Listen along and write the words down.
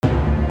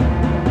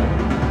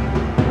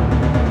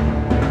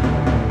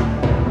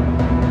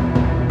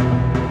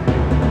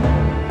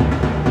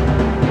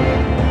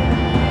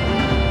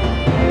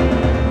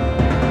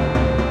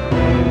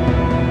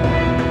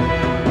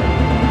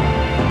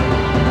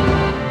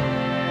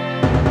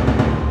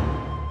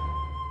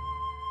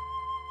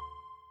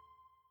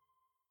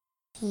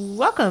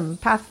Welcome,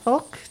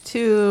 Pathfolk,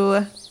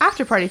 to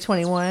After Party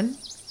 21,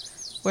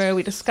 where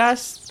we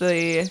discuss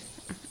the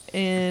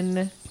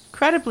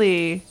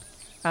incredibly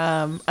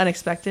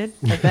unexpected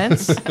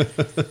events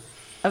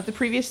of the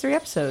previous 3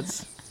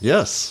 episodes.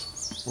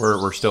 Yes.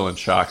 We're still in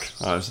shock,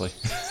 honestly.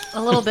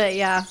 A little bit,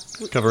 yeah.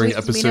 Covering We know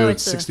episodes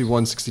it's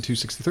 61, 62,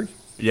 63.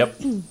 Yep.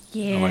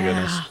 Yeah. Oh my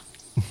goodness.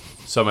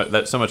 So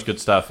much good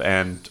stuff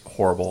and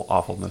horrible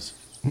awfulness.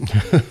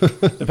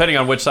 Depending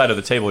on which side of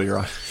the table you're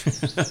on.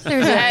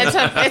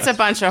 It's a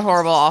bunch of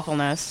horrible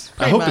awfulness.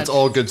 I hope it's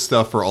all good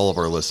stuff for all of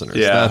our listeners.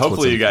 Yeah, That's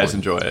hopefully what's you guys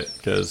important. enjoy it,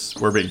 because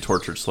we're being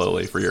tortured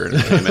slowly for your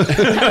entertainment.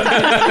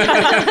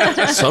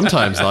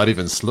 Sometimes not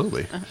even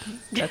slowly.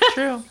 That's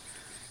true.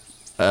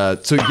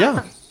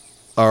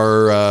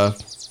 Our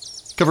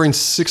covering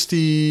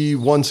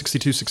 61,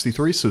 62,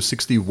 63. So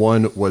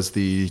 61 was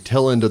the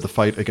tail end of the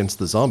fight against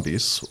the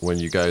zombies when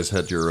you guys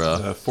had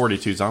your...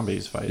 42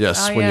 zombies fight.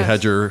 yes, Oh, when you yes.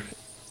 had your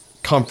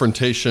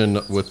confrontation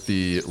with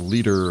the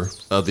leader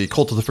of the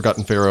Cult of the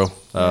Forgotten Pharaoh.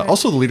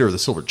 Also the leader of the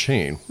Silver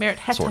Chain. Merit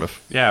Heta. Sort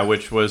of. Yeah,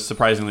 which was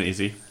surprisingly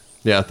easy.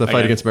 Yeah, the fight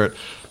Again. against Merit.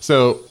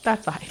 So...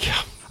 That's the hike.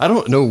 I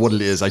don't know what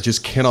it is. I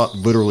just cannot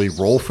literally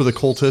roll for the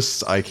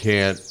cultists. I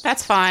can't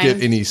That's fine.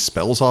 get any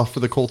spells off for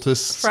the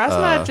cultists.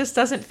 Phrasma just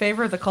doesn't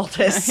favor the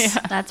cultists.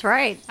 That's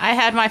right. I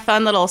had my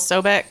fun little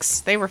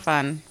Sobex. They were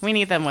fun. We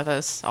need them with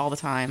us all the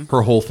time.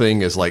 Her whole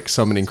thing is like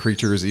summoning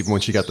creatures. Even when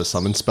she got the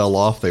summon spell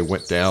off, they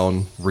went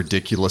down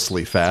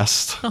ridiculously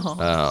fast.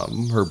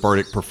 Her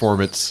bardic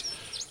performance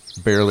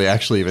barely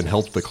actually even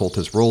helped the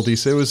cultist roll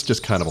DC. It was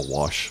just kind of a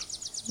wash.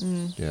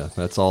 Yeah,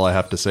 that's all I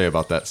have to say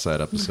about that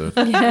sad episode.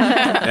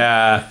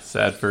 Yeah,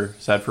 sad for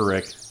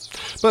Rick.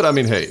 But I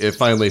mean, hey, it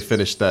finally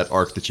finished that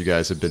arc that you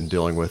guys have been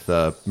dealing with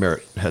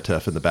Merit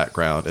Hetef in the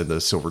background and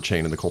the Silver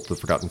Chain and the Cult of the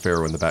Forgotten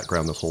Pharaoh in the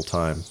background this whole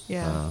time.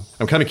 Yeah.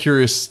 I'm kind of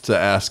curious to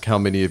ask how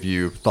many of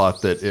you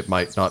thought that it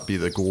might not be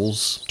the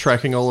ghouls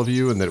tracking all of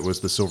you and that it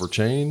was the Silver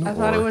Chain. I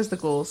thought it was the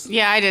ghouls.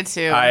 Yeah, I did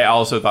too. I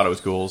also thought it was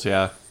ghouls,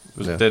 yeah.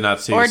 Yeah. Did not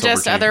see or Silver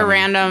just Chain other coming.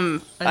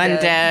 random Undead.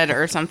 undead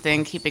or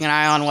something, keeping an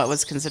eye on what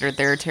was considered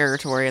their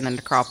territory in the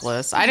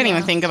necropolis. I didn't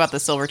even think about the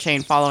Silver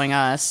Chain following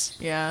us.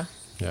 Yeah.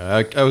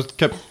 Yeah, I was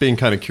kept being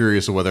kind of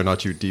curious of whether or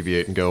not you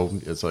deviate and go.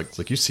 It's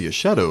like you see a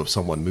shadow of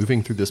someone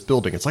moving through this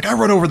building. It's like I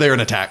run over there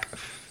and attack.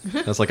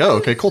 And it's like, oh,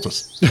 okay,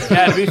 cultists.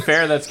 Yeah, to be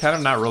fair, that's kind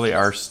of not really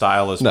our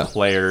style as No.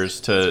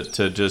 players to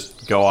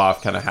just go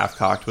off kind of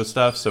half-cocked with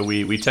stuff. So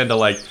we tend to,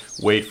 like,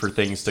 wait for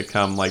things to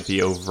come, like,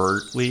 be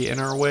overtly in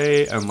our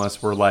way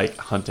unless we're, like,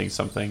 hunting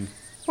something.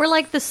 We're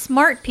like the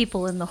smart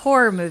people in the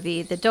horror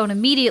movie that don't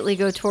immediately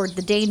go toward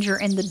the danger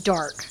in the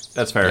dark.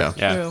 That's fair, Yeah.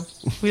 yeah. True.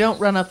 We don't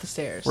run up the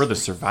stairs. We're the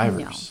survivors.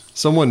 No.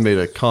 Someone made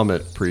a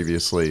comment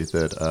previously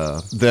that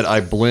that I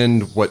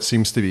blend what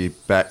seems to be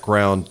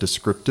background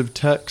descriptive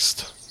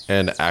text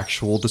and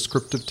actual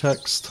descriptive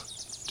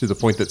text to the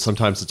point that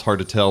sometimes it's hard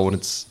to tell when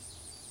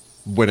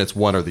it's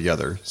one or the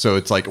other. So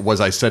it's like,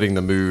 was I setting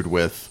the mood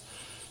with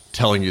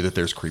telling you that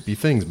there's creepy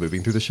things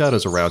moving through the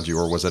shadows around you,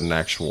 or was it an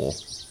actual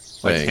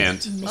Like, thing?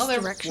 hint. Well, there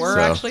Misdirection. were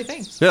So- actually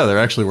things. Yeah, they're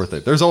actually worth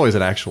it. There's always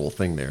an actual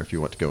thing there if you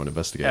want to go and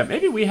investigate. Yeah,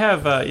 maybe we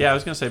have, I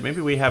was going to say,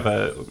 maybe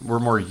we're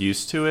more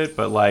used to it,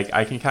 but, like,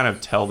 I can kind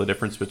of tell the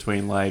difference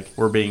between, like,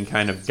 we're being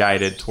kind of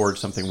guided towards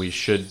something we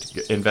should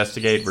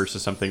investigate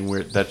versus something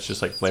that's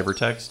just, like, flavor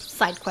text.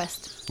 Side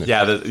quest.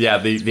 Yeah,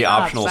 the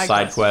optional side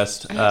side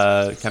quest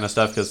kind of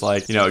stuff, because,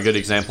 like, you know, a good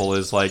example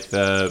is, like,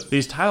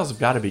 these tiles have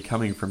got to be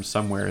coming from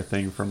somewhere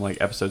thing from, like,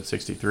 episode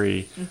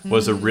 63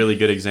 was a really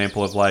good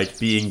example of, like,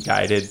 being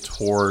guided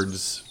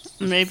towards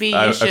Maybe you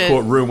a should.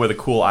 cool room with a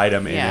cool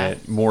item in Yeah.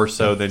 it, more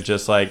so than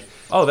just, like,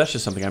 oh, that's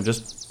just something I'm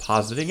just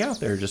positing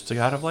out there just to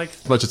kind of, like...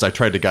 As much as I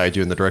tried to guide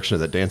you in the direction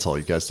of that dance hall,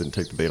 you guys didn't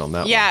take the bait on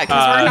that Yeah,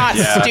 because we're not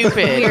yeah. stupid.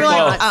 We're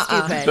Well, not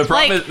stupid.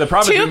 The problem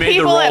is, Two you made the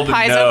people roll at to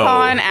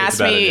Paisocon know asked it's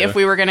a bad me idea. if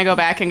we were going to go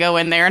back and go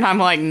in there, and I'm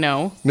like,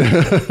 no.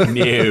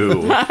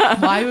 No.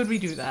 Why would we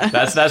do that?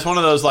 That's one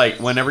of those, like,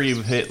 whenever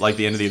you hit, like,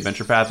 the end of the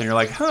adventure path and you're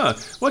like,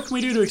 what can we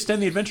do to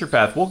extend the adventure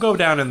path? We'll go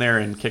down in there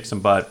and kick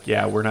some butt.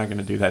 Yeah, we're not going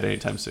to do that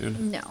anytime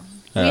soon. No.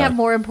 We have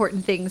more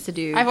important things to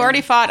do. I've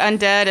already fought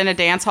undead in a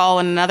dance hall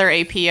and another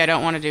AP. I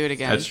don't want to do it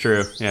again. That's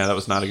true. Yeah, that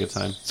was not a good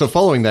time. So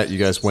following that, you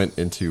guys went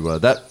into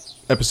that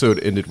episode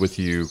ended with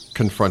you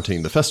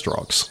confronting the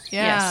Festrogs.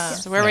 Yeah.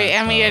 Yes, where we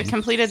had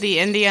completed the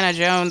Indiana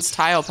Jones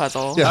tile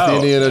puzzle. Yeah, the Oh,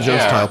 Indiana Jones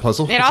yeah. tile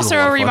puzzle. It which was a also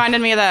lot of fun. reminded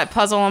me of that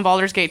puzzle in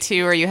Baldur's Gate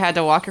 2 where you had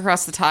to walk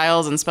across the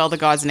tiles and spell the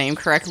god's name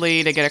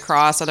correctly to get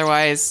across.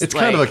 Otherwise, It's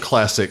like, kind of a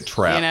classic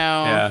trap you know.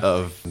 Yeah.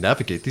 of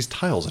navigate these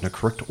tiles in a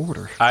correct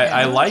order.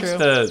 I liked true.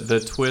 the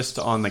twist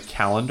on the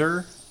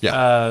calendar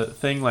Yeah.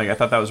 thing. Like, I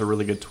thought that was a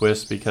really good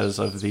twist because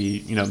of the,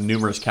 you know,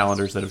 numerous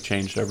calendars that have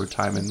changed over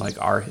time in, like,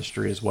 our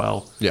history as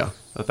well. Yeah.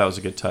 I thought that was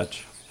a good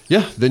touch.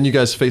 Yeah, then you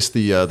guys faced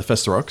the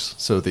Festerogs,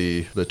 so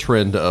the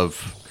trend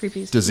of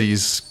Creepy.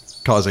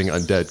 disease-causing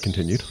undead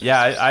continued.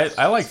 Yeah,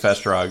 I like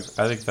Festrog.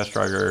 I think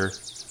Festrog are...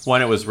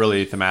 One, it was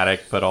really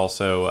thematic, but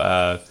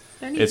also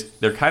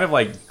they're kind of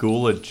like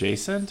ghoul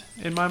adjacent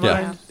in my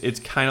Yeah. mind. It's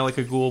kind of like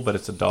a ghoul, but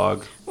it's a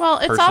dog. Well,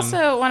 it's person.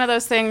 also one of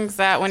those things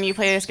that when you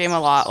play this game a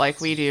lot,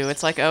 like we do,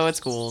 it's like, oh, it's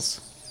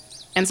ghouls.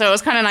 And so it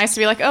was kind of nice to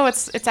be like, oh,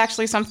 it's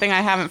actually something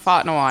I haven't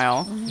fought in a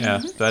while.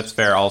 Yeah, that's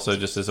fair. Also,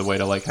 just as a way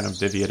to like kind of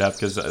divvy it up,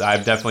 because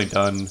I've definitely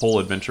done whole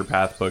adventure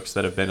path books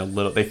that have been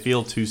they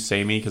feel too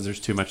samey because there's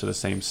too much of the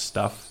same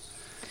stuff,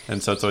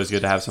 and so it's always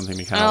good to have something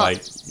to kind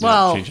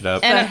of change it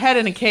up. And a head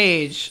in a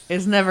cage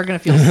is never going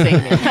to feel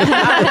samey.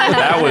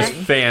 That was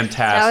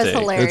fantastic. That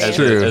was hilarious. It's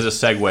true. As a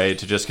segue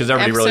to just because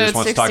everybody really just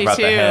wants to talk about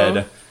the 62.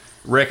 head.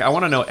 Rick, I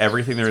want to know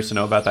everything there is to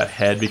know about that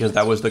head because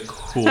that was the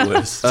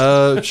coolest.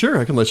 Sure,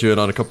 I can let you in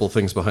on a couple of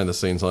things behind the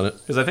scenes on it.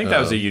 Because I think that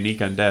was a unique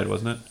undead,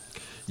 wasn't it?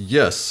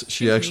 Yes,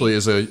 she actually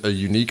is a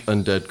unique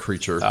undead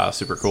creature.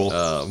 Super cool.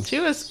 She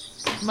was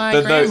my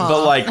the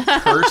grandma. like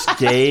cursed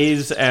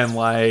gaze and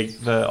like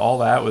all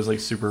that was like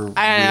super.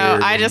 I don't know.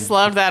 weird I and- just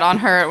loved that on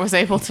her was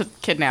able to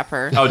kidnap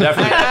her. Oh,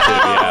 definitely that too.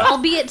 Yeah.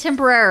 Albeit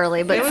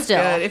temporarily, but It was still.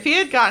 good. If he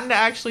had gotten to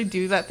actually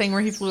do that thing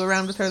where he flew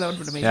around with her, that would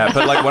have been amazing. Yeah,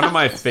 but like one of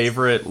my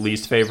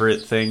least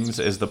favorite things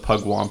is the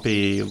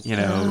Pugwampy,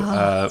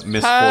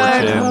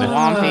 misfortune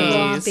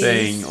Wompies.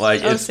 thing.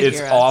 Like Oh, it's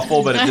Segura.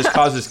 awful, but it just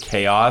causes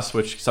chaos,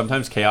 which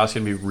sometimes chaos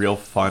can be real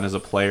fun as a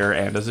player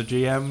and as a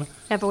GM.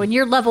 Yeah, but when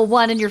you're level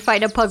 1 and you're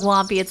fighting a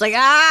Pugwampy, it's like,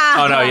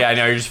 ah! Oh no, yeah, I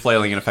know you're just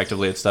flailing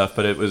ineffectively at stuff,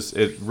 but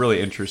it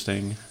really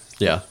interesting.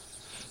 Yeah.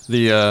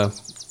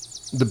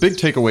 The big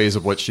takeaways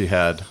of what she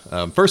had.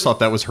 First off,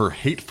 that was her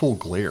hateful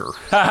glare.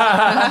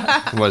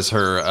 Was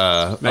her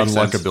Makes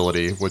unlock sense.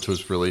 ability, which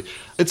was really.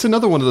 It's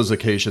another one of those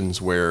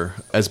occasions where,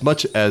 as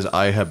much as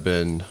I have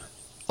been,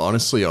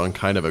 honestly, on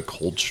kind of a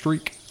cold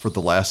streak for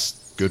the last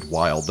good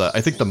while. I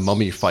think the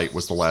mummy fight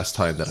was the last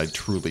time that I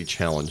truly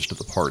challenged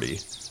the party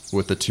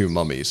with the two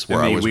mummies,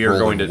 where I, was we are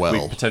rolling going to well.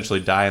 we potentially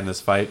die in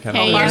this fight. Kind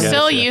Hey, of. you're I guess.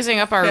 still Yeah. using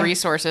up our Yeah.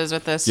 resources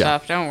with this Yeah.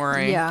 stuff. Don't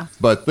worry. Yeah.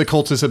 But the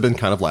cultists have been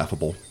kind of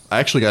laughable. I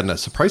actually got in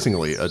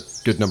surprisingly a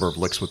good number of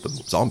licks with the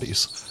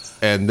zombies.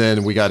 And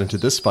then we got into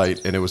this fight,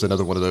 and it was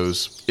another one of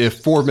those, if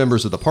 4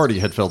 members of the party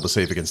had failed to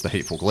save against the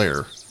hateful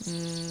glare,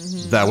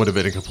 that would have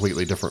been a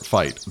completely different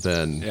fight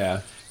than Yeah.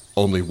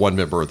 only 1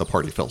 member of the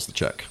party fails the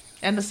check.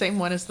 And the same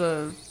one as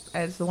the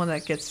one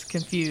that gets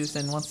confused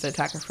and wants to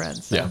attack her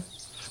friends. So. Yeah.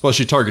 Well,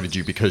 she targeted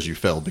you because you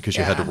failed, because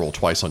you had to Yeah. roll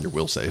twice on your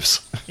will saves.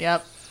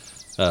 Yep.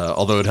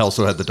 Although it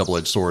also had the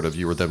double-edged sword of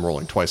you were then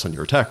rolling twice on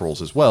your attack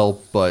rolls as well,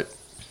 but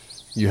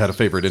you had a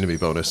favorite enemy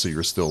bonus, so you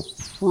were still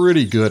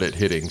pretty good at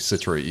hitting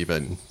Citra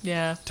even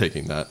Yeah.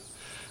 taking that.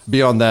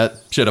 Beyond that,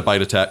 she had a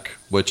bite attack,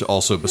 which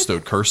also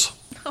bestowed curse,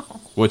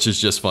 which is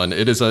just fun.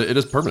 It is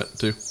permanent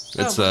too.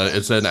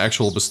 It's an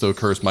actual bestow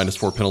curse,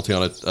 -4 penalty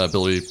on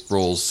ability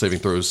rolls, saving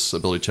throws,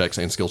 ability checks,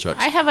 and skill checks.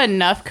 I have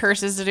enough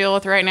curses to deal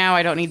with right now.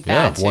 I don't need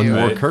Yeah, that. one too.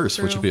 more Right. curse,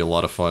 which would be a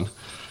lot of fun.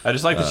 I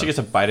just like that she gets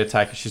a bite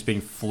attack and she's being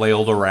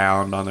flailed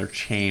around on their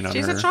chain on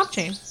She's her. a chomp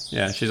chain.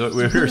 Yeah,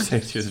 we were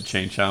saying she was a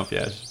chain chomp.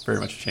 Yeah, she's very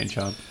much a chain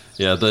chomp.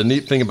 Yeah, the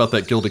neat thing about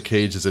that gilded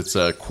cage is it's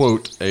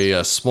quote,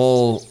 a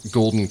small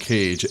golden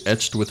cage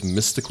etched with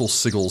mystical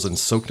sigils and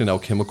soaked in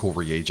alchemical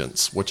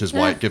reagents, which is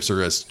why it gives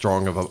her as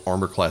strong of an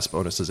armor class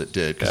bonus as it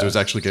did, because it was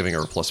actually giving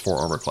her a +4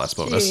 armor class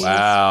bonus. Jeez.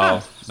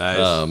 Wow,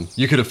 nice.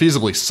 You could have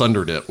feasibly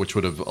sundered it, which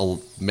would have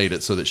made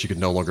it so that she could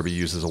no longer be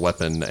used as a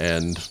weapon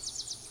and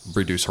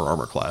reduce her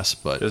armor class.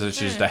 But Isn't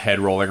she just a head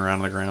rolling around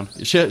on the ground?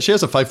 she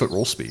has a 5-foot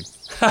roll speed.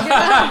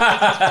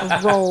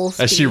 Roll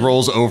As she speed.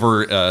 rolls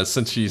over,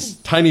 since she's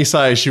tiny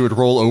size, she would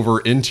roll over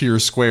into your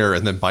square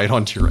and then bite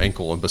onto your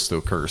ankle and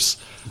bestow curse,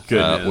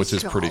 Goodness. which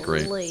is pretty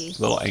great. Golly.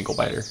 Little ankle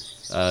biter.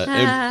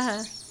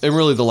 And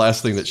really, the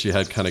last thing that she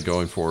had kind of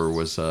going for her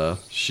was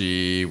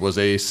she was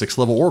a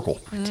 6th-level oracle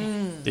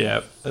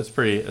Yeah, that's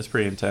pretty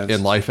intense.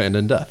 in life and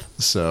in death.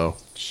 So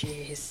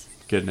Jeez.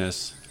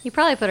 Goodness. He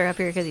probably put her up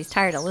here because he's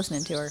tired of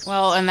listening to her.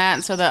 Well, and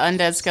that so the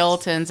undead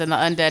skeletons and the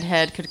undead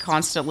head could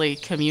constantly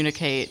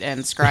communicate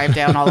and scribe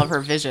down all of her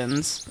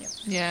visions.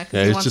 Yeah. 'cause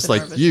yeah, he it's wants just to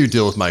like nervous. you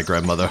deal with my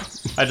grandmother.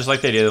 I just like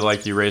the idea that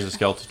like you raise a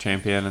skeletal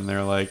champion and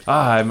they're like,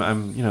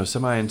 I'm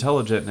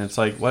semi-intelligent, and it's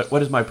like,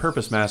 what is my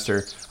purpose,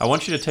 master? I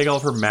want you to take all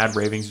of her mad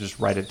ravings and just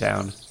write it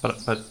down. But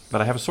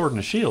I have a sword and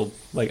a shield.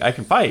 Like I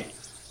can fight.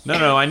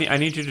 No, I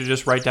need you to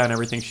just write down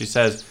everything she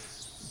says.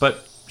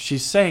 But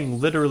she's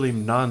saying literally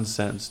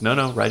nonsense.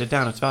 No, write it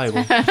down. It's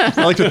valuable. I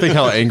like to think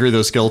how angry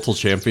those skeletal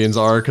champions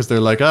are because they're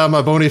like,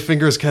 my bony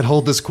fingers can't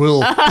hold this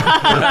quill.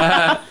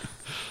 Yeah.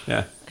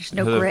 There's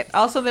no grip.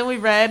 Also, then we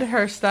read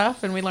her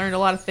stuff and we learned a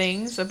lot of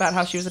things about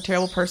how she was a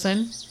terrible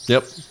person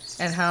Yep.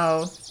 and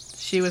how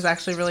she was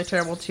actually really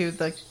terrible to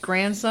the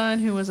grandson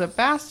who was a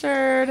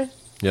bastard.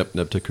 Yep,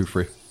 Nebta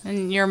Kufri.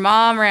 And your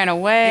mom ran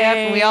away. Yep,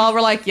 and we all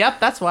were like, "Yep,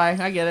 that's why.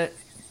 I get it.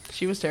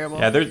 She was terrible."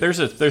 Yeah, there's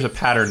a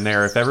pattern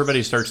there. If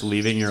everybody starts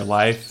leaving your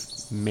life,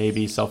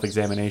 maybe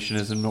self-examination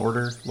is in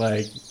order.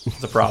 Like,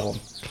 it's a problem.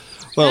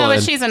 Well, No, but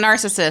and, she's a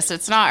narcissist.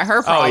 It's not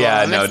her problem. Oh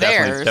yeah, no, it's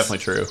definitely, theirs. definitely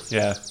true.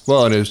 Yeah,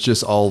 well, and it was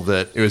just all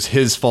that. It was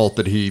his fault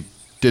that he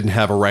didn't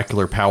have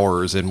oracular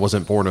powers and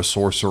wasn't born a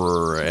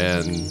sorcerer,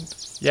 and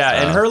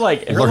Yeah, and her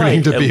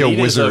learning to be a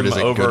wizard elitism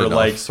isn't over good enough.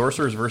 like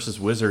sorcerers versus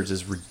wizards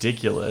is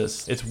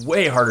ridiculous. It's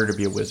way harder to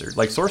be a wizard.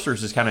 Like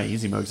sorcerers is kind of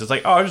easy mode. 'Cause it's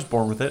like, oh, I was just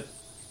born with it.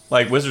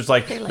 Like wizards,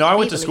 like They're like no, I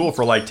went to Maybelline. school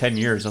for like 10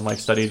 years and like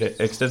studied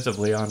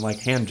extensively on like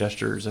hand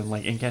gestures and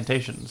like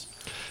incantations.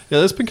 Yeah,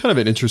 that's been kind of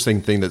an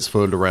interesting thing that's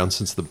floated around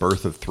since the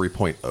birth of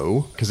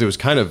 3.0, because it was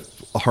kind of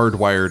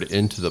hardwired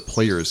into the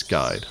player's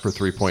guide for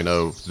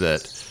 3.0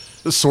 that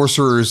the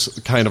sorcerers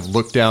kind of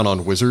look down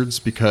on wizards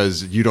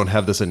because you don't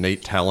have this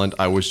innate talent.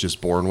 I was just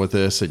born with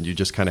this, and you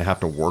just kind of have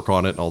to work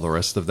on it and all the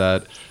rest of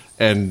that.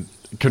 And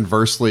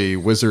conversely,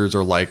 wizards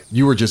are like,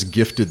 you were just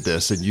gifted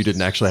this, and you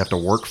didn't actually have to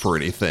work for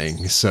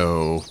anything.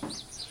 So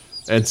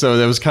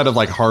that was kind of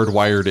like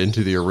hardwired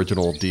into the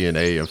original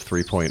DNA of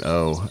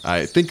 3.0.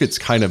 I think it's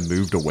kind of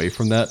moved away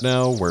from that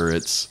now, where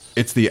it's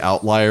the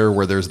outlier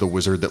where there's the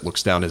wizard that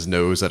looks down his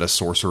nose at a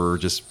sorcerer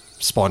just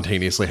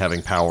spontaneously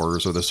having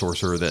powers, or the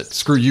sorcerer that,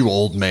 screw you,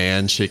 old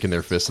man, shaking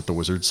their fists at the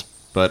wizards.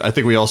 But I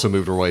think we also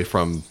moved away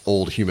from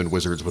old human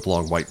wizards with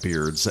long white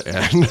beards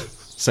and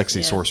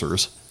sexy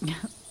sorcerers.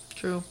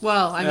 True.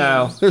 Well, I mean,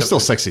 No, There's still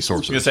sexy I was gonna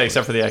sorcerers. say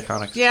except for the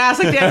iconics. yeah, it's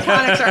like the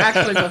iconics are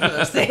actually both of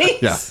those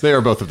things. Yeah, they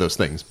are both of those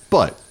things.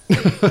 But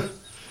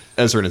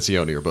Ezra and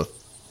Sione are both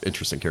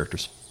interesting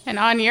characters. And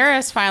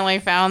Onuris finally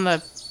found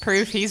the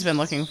proof he's been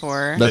looking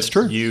for. That's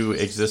true. You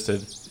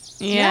existed.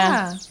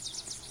 Yeah.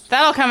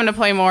 That'll come into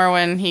play more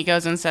when he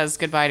goes and says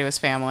goodbye to his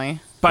family.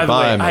 By the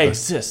Goodbye, way, I mother.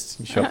 exist.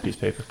 You show up a piece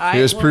of paper.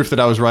 Here's proof that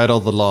I was right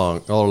all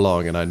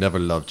along, and I never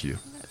loved you.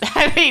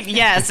 I mean,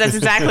 yes, that's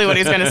exactly what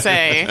he's going to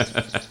say.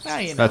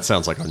 Well, you know. That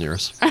sounds like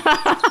Onuris.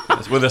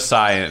 Yes, with a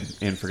sigh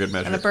in for good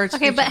measure. And the birds.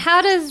 Okay, but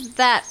how does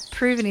that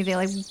prove anything?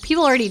 Like,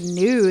 people already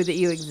knew that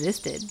you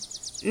existed.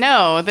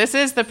 No, this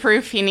is the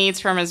proof he needs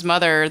from his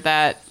mother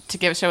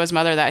show his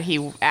mother that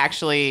he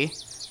actually.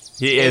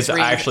 He is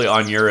actually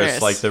on Eurus,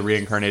 Yes. like the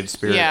reincarnated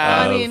spirit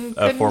Yeah. of I mean, a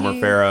couldn't former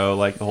he- pharaoh,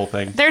 like the whole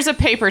thing. There's a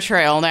paper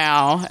trail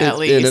now, at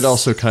least. And it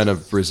also kind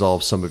of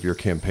resolves some of your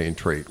campaign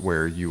trait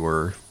where you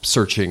were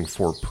searching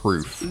for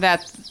proof.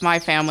 that my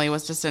family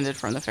was descended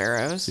from the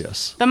pharaohs.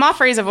 Yes. The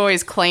Moffreys have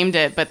always claimed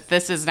it, but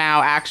this is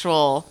now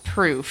actual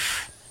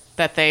proof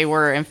that they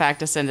were in fact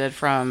descended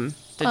from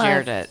the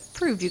Jaredit.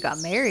 Proved you got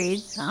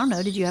married. I don't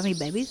know. Did you have any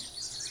babies?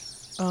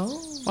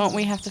 Oh. Won't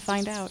we have to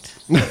find out?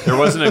 There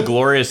wasn't a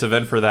glorious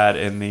event for that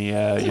in the we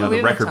the didn't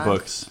have record time.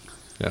 books.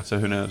 Yeah. So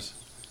who knows?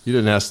 You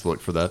didn't ask to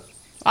look for that.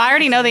 Well, I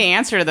already know the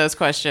answer to those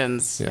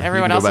questions. Yeah, you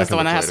Everyone can go else back is the and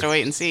one that look has to later.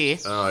 wait and see.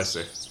 Oh, I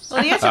see.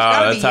 Well, the answer's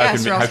gotta be that's how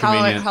yes, or else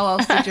convenient. how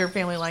else did your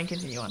family line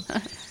continue on?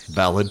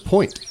 Valid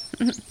point.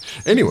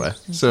 Anyway,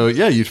 so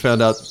yeah, you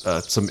found out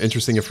some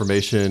interesting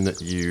information.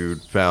 You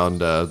found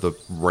the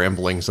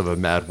ramblings of a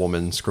mad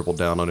woman scribbled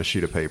down on a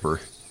sheet of paper.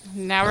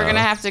 Now we're going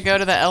to have to go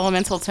to the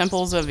elemental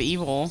temples of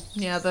evil.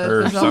 Yeah, Or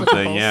the Zelda something,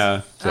 temples.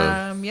 yeah.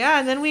 So, Yeah,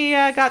 and then we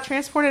got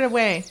transported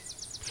away.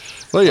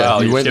 well, yeah,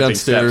 Well, you you're went skipping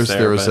downstairs.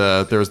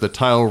 steps There was the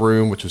tile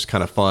room, which was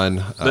kind of fun.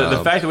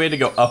 The fact that we had to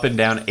go up and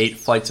down 8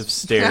 flights of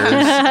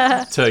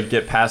stairs to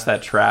get past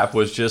that trap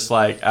was just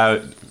like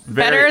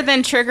Better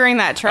than triggering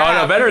that trap.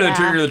 Oh no, better than Yeah.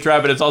 triggering the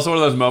trap, but it's also one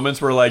of those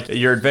moments where like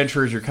your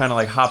adventurers, you're kind of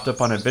like hopped up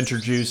on adventure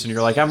juice, and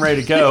you're like, I'm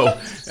ready to go,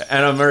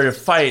 and I'm ready to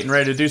fight and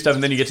ready to do stuff,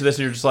 and then you get to this,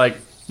 and you're just like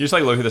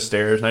look at the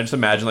stairs, and I just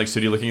imagine like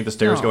Sudi looking at the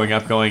stairs, Aw. going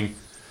up, going,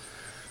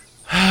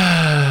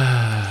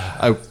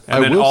 I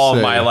and then will all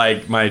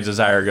say, my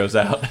desire goes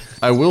out.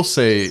 I will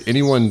say,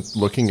 anyone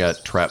looking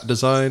at trap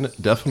design,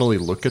 definitely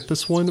look at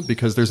this one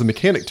because there's a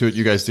mechanic to it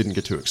you guys didn't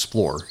get to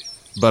explore.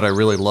 But I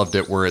really loved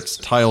it where it's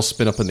tiles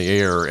spin up in the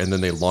air and then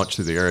they launch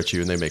through the air at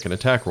you and they make an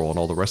attack roll and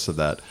all the rest of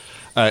that.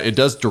 It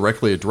does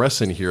directly address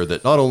in here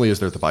that not only is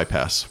there the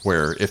bypass,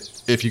 where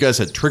if you guys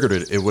had triggered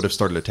it, it would have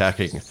started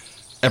attacking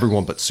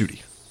everyone but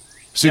Sudi.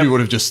 Sudi would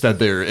have just stood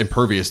there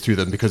impervious to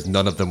them because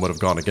none of them would have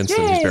gone against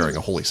him. He's Yay. bearing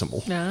a holy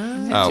symbol,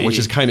 No. which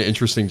is kind of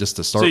interesting just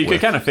to start So you with.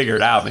 could kind of figure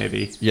it out,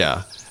 maybe.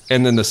 Yeah.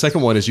 And then the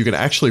second one is you can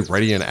actually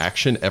ready an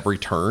action every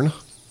turn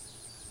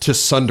to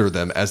sunder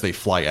them as they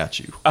fly at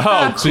you. Oh,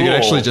 cool. So you can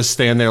actually just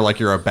stand there like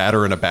you're a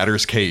batter in a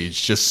batter's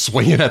cage, just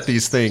swinging at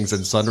these things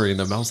and sundering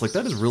them. I was like,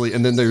 that is really...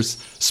 And then there's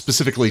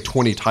specifically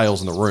 20 tiles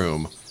in the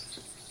room,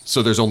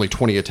 so there's only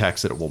 20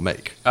 attacks that it will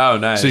make. Oh,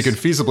 nice. So you can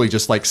feasibly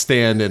just like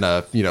stand in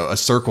a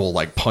circle,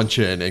 like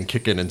punching and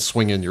kicking and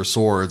swinging your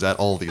swords at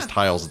all these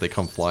tiles as they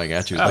come flying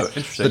at you. Oh, Like,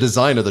 interesting. the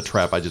design of the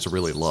trap I just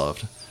really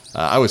loved.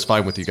 I was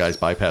fine with you guys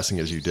bypassing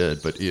as you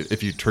did, but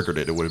if you triggered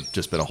it, it would have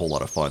just been a whole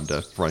lot of fun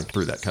to run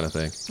through that kind of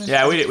thing.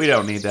 Yeah, we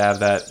don't need to have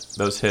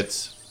those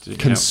hits. To,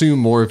 Consume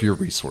more of your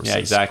resources. Yeah,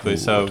 exactly. Ooh.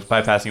 So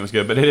bypassing it was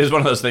good, but it is one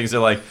of those things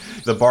that like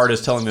the bard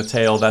is telling the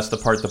tale. That's the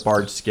part the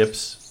bard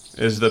skips.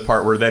 Is the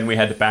part where then we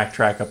had to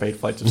backtrack up 8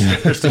 flights of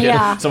stairs to get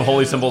Yeah. some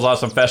holy symbols off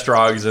some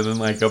festrogs and then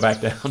like go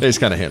back down. They just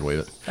kind of hand wave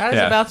it. That is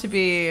Yeah. about to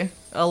be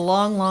a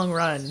long, long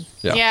run.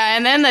 Yeah. Yeah,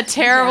 and then the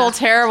terrible,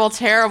 terrible,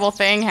 terrible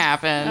thing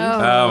happened.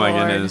 Oh my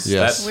Lord. goodness,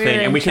 Yes. that We're thing,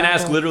 in and we can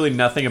ask trouble. literally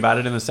nothing about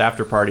it in this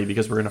after party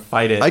because we're gonna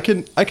fight it. I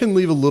can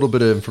leave a little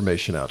bit of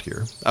information out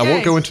here. I won't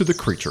Okay. go into the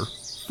creature.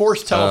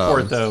 Force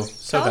teleport though,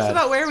 so Tell bad. us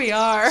about where we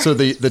are. So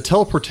the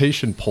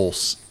teleportation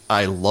pulse,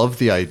 I love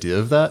the idea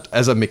of that.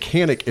 As a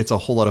mechanic, it's a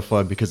whole lot of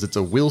fun because it's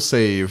a will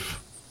save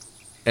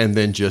and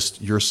then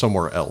just you're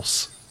somewhere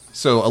else.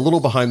 So a little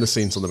behind the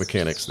scenes on the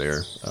mechanics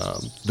there.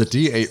 The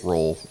D8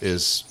 roll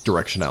is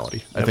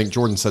directionality. I think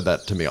Jordan said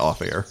that to me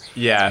off air.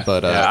 Yeah,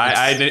 But,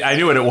 I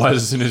knew what it was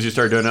as soon as you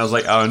started doing it. I was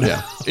like, oh no.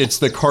 Yeah, it's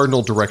the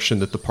cardinal direction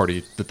that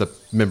the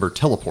member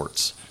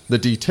teleports. The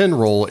D10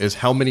 roll is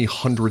how many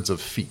hundreds of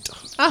feet.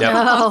 Yep.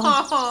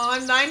 Oh,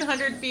 I'm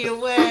 900 feet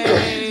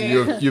away.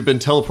 You've been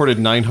teleported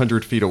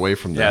 900 feet away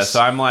from this. Yeah,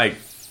 so I'm like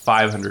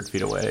 500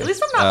 feet away. At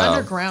least I'm not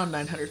underground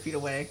 900 feet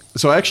away.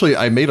 So actually,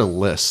 I made a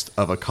list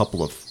of a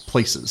couple of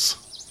places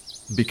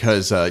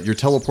because you're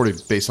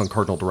teleported based on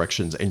cardinal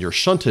directions and you're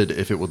shunted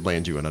if it would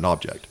land you in an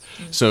object.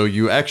 So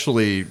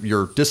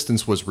your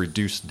distance was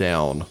reduced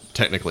down.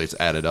 Technically, it's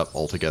added up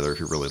altogether if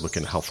you're really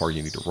looking at how far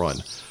you need to run.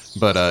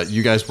 But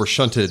you guys were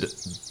shunted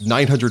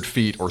 900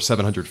 feet or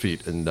 700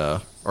 feet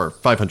or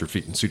 500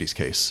 feet in Sudi's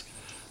case.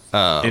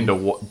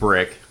 Into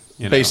brick.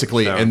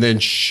 Basically, stone. and then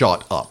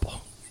shot up.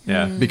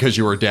 Yeah. Because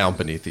you were down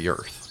beneath the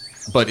earth.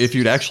 But if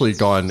you'd actually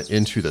gone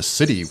into the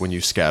city when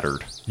you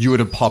scattered, you would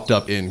have popped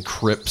up in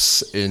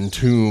crypts, in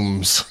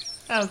tombs.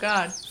 Oh,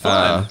 God.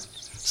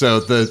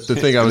 So the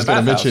thing I was going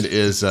to bathhouse. mention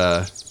is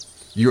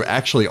you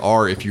actually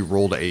are, if you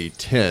rolled a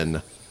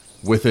 10,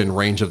 within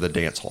range of the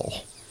dance hall.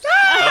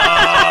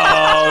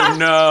 Oh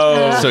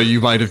no. So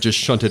you might have just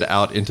shunted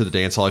out into the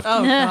dance hall Oh,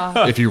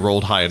 God. if you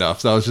rolled high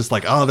enough. So I was just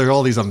like, oh, there are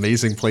all these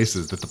amazing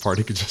places that the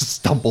party could just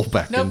stumble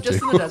back Nope, into.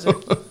 just in the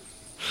desert.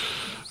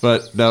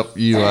 But no,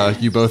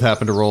 you both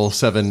happen to roll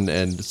 7,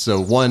 and so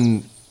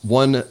 1,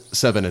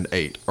 7, and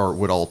 8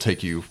 would all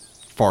take you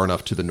far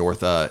enough to the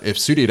north. If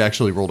Sudi had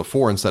actually rolled a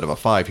 4 instead of a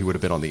 5, he would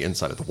have been on the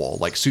inside of the wall.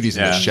 Like Sudi's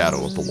in the Yeah.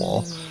 shadow of the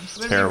wall. We've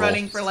been Terrible.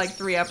 running for like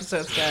 3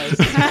 episodes, guys.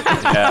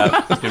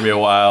 Yeah, it's gonna be a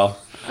while.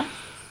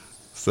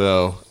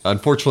 So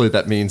unfortunately,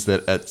 that means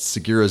that at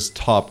Segura's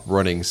top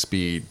running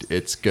speed,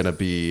 it's gonna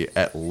be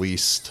at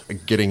least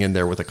getting in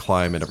there with a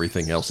climb and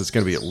everything else. It's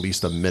gonna be at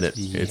least a minute.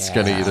 It's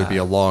gonna either be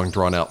a long,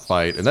 drawn out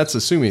fight, and that's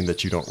assuming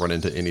that you don't run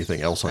into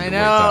anything else on I your know.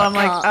 way back. I'm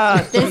like,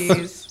 oh,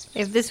 jeez.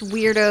 If this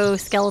weirdo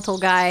skeletal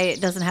guy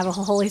doesn't have a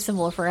holy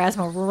symbol of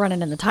Pharasma, we're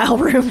running in the tile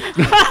room.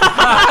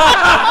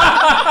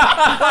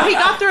 Oh, he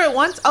got through it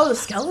once. Oh, the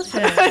skeleton.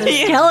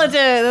 Skeleton.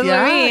 That's what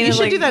Yeah, I mean. you It's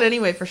should like- do that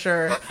anyway for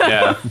sure.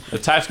 Yeah, the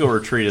tactical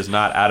retreat is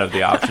not out of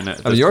the option at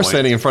I mean, this you're point.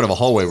 standing in front of a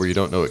hallway where you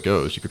don't know it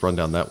goes. You could run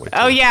down that way.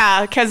 Oh too.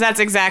 yeah, because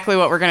that's exactly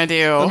what we're gonna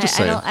do. just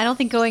I saying. don't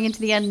think going into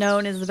the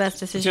unknown is the best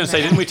I was decision. gonna say,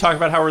 right didn't we talk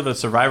about how we're the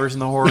survivors in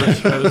the horror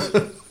shows?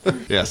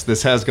 Yes,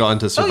 this has gone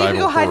to Oh, survival. you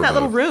can go hide in horror that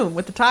little mode. room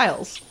with the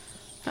tiles.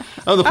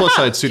 On the plus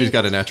side, Sudi's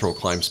got a natural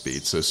climb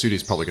speed, so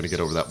Sudi's probably going to get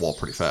over that wall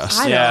pretty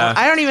fast. I Yeah.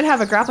 know. I don't even have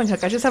a grappling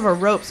hook. I just have a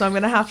rope, so I'm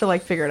gonna have to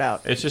like figure it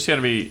out. It's just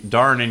gonna be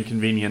darn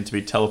inconvenient to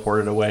be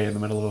teleported away in the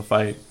middle of a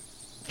fight.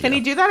 Can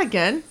he do that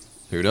again?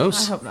 Who I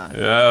knows? hope not.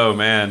 Oh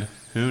man,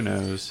 who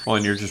knows? Well,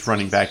 and you're just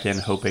running back in,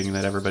 hoping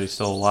that everybody's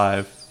still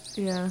alive.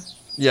 Yeah.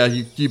 Yeah,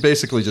 you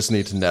basically just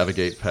need to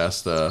navigate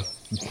past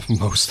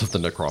most of the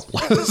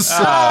necropolis.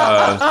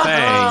 Oh,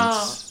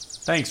 thanks.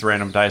 Thanks,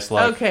 random dice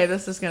luck. Okay,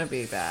 this is gonna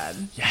be bad.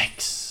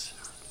 Yikes.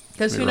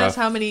 Because Be who knows rough.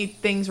 how many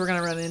things we're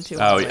gonna run into. Oh,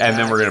 on the way and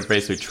then back. we're gonna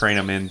basically train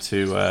them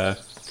into.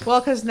 Well,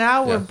 because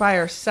now we're Yeah. by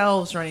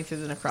ourselves running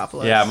through the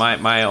necropolis. Yeah,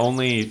 my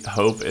only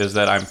hope is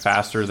that I'm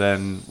faster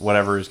than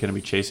whatever is gonna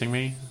be chasing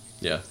me.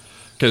 Yeah.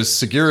 Because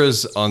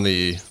Segura's on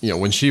the,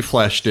 when she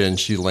flashed in,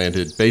 she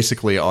landed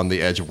basically on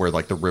the edge of where,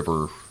 like, the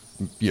river,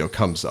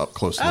 comes up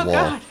close to Oh, the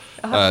wall.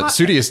 God.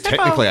 Sudi is Hippo.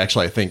 technically,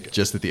 actually, I think,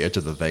 just at the edge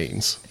of the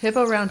veins.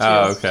 Hippo round 2.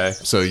 Oh, okay,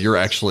 So you're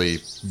actually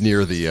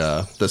near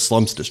the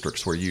slums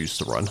districts where you used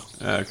to run.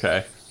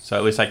 okay. So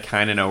at least I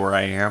kind of know where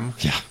I am.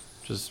 Yeah.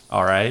 Just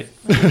all right.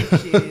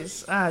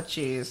 Jeez. Ah,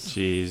 jeez.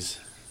 Jeez.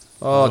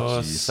 Oh,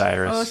 jeez.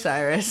 Cyrus. Oh,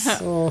 Cyrus.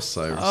 Oh,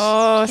 Cyrus.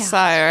 Oh, Yeah.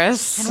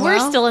 Cyrus. And we're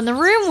still in the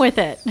room with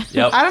it.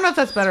 Yep. I don't know if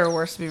that's better or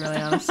worse, to be really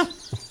honest.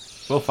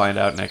 We'll find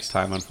out next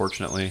time,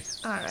 unfortunately.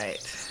 All right.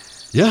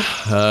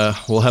 Yeah,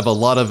 we'll have a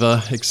lot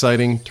of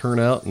exciting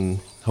turnout, and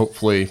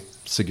hopefully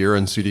Segura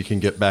and Sudi can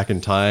get back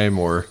in time,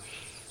 or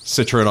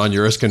Citra and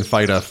Onuris can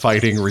fight a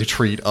fighting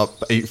retreat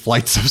up 8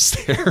 flights of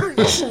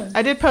stairs.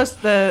 I did post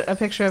a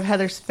picture of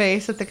Heather's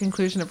face at the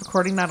conclusion of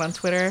recording that on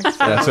Twitter.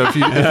 Yeah, so if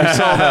you saw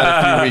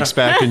that a few weeks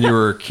back and you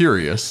were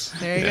curious,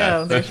 There you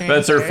go. There's your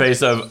That's her answer.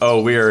 face of,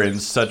 oh, we are in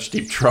such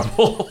deep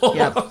trouble.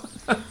 Yep. All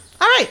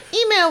right.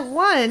 Email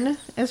 1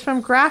 is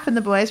from Graf and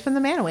the boys from the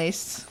Mana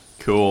Wastes.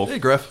 Cool. hey,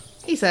 Griff.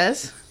 He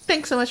says,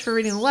 "Thanks so much for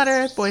reading the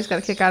letter. Boys got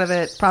a kick out of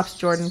it. Props to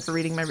Jordan for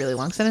reading my really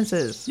long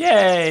sentences.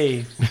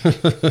 Yay.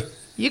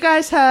 You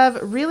guys have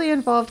really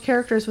involved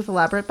characters with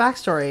elaborate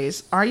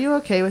backstories. Are you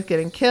okay with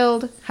getting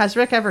killed? Has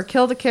Rick ever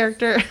killed a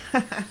character?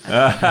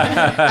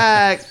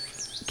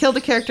 Killed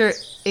a character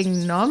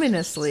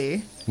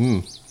ignominiously?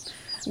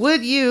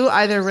 Would you,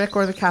 either Rick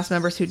or the cast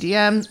members who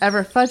DM,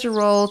 ever fudge a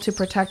roll to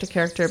protect a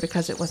character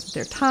because it wasn't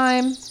their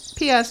time?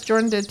 P.S.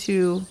 Jordan did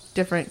 2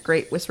 different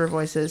great whisper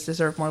voices.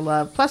 Deserve more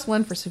love.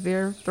 +1 for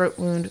severe throat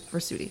wound for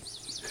Sudi."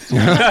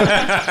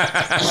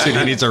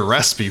 Sudi needs a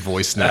raspy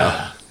voice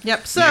now.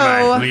 Yep. So,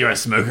 Let me get my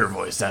smoker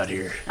voice out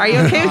here. are you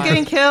okay with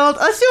getting killed?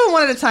 Let's do it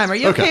one at a time. Are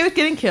you okay Okay. with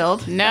getting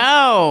killed?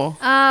 No.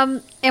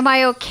 Am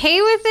I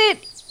okay with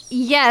it?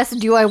 Yes.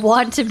 Do I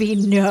want to be?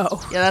 No.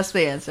 Yeah, that's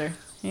the answer.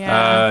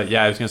 Yeah.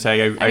 I was gonna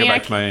say I go mean,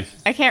 back to my.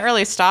 I can't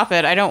really stop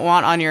it. I don't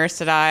want Onuris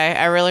to die.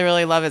 I really,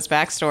 really love its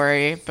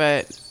backstory,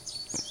 but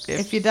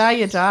If you die,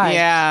 you die.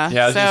 yeah.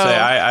 Yeah, I was so, gonna say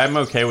I'm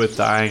okay with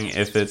dying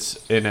if it's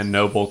in a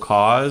noble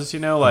cause. You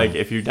know, like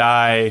if you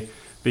die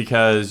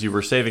because you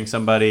were saving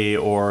somebody,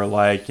 or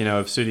like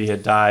if Sudi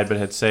had died but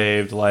had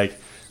saved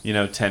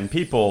 10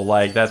 people,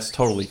 like that's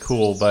totally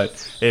cool. But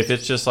if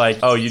it's just like,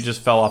 oh, you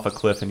just fell off a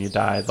cliff and you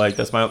died, like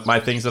that's my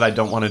things that I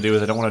don't want to do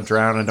is I don't want to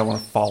drown, I don't want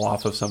to fall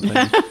off of something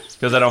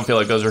because I don't feel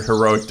like those are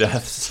heroic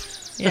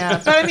deaths.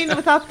 Yeah. But I mean,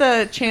 without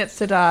the chance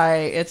to die,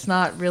 it's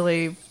not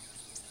really.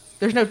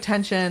 There's no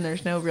tension.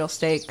 There's no real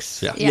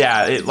stakes. Yeah.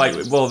 Yeah, a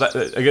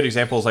good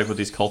example is like with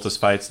these cultist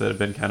fights that have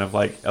been kind of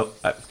like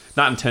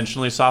not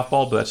intentionally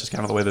softballed, but that's just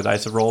kind of the way the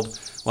dice have rolled.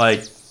 Like,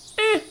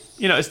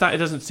 it's not. It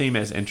doesn't seem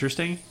as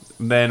interesting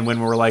than when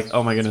we're like,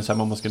 oh my goodness, I'm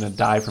almost gonna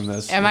die from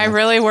this. Am I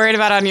really worried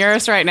about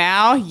Onuris right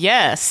now?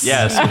 Yes.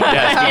 Yes,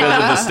 because of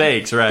the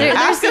stakes, right?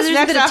 Ask us There's a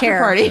next bit of after terror.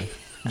 party.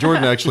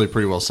 Jordan actually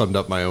pretty well summed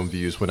up my own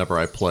views whenever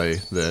I play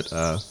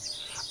that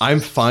I'm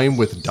fine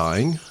with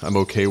dying. I'm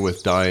okay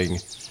with dying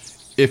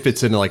if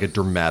it's in like a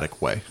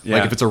dramatic way. Yeah.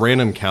 Like if it's a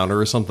random encounter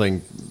or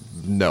something,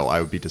 no, I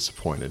would be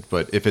disappointed.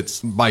 But if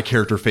it's my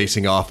character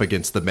facing off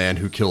against the man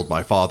who killed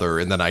my father,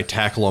 and then I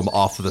tackle him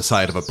off the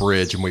side of a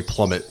bridge and we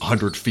plummet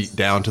 100 feet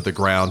down to the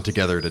ground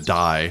together to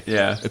die,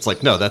 Yeah. it's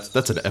like, no,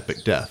 that's an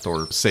epic death,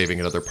 or saving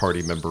another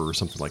party member or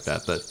something like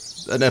that.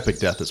 An epic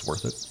death is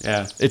worth it.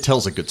 Yeah. It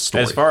tells a good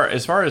story.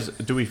 As far as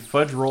do we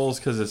fudge rolls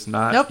because it's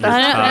not? Nope, your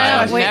that's No,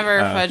 time? no, Wait. never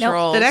fudge Nope.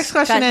 rolls. The next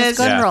question Guys, is: let's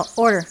go and Yeah. roll.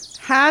 Order.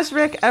 has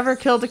Rick ever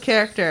killed a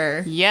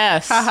character?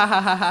 Yes.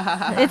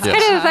 It's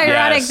Yes. kind of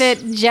ironic Yes.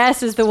 that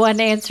Jess is the one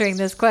answering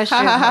this question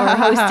or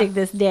hosting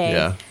this day.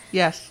 Yeah.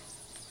 Yes.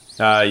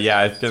 Yeah,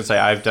 I was gonna say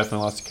I've definitely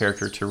lost a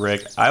character to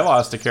Rick. I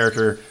lost a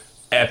character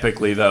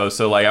epically though,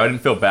 so like I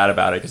didn't feel bad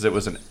about it because it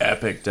was an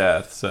epic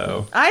death.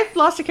 So I've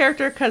lost a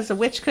character because the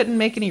witch couldn't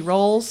make any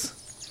rolls.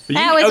 But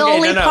That was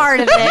only part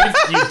of it.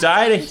 You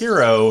died a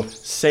hero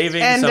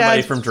saving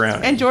somebody from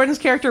drowning. And Jordan's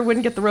character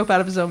wouldn't get the rope out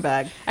of his own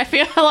bag. I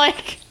feel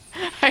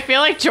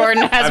like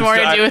Jordan has I'm more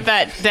to sorry. do with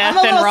that death I'm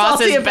a than little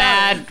salty Ross's about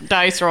bad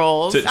dice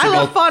rolls. To I be-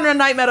 love Fawn Run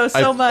Night Meadows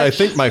so much. I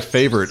think my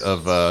favorite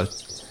of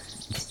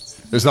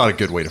there's not a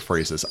good way to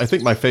phrase this. I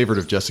think my favorite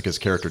of Jessica's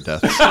character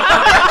deaths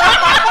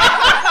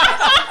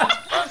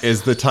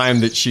is the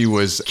time that she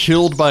was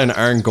killed by an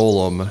iron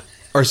golem.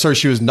 Or sorry,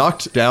 she was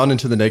knocked down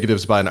into the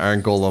negatives by an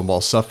iron golem while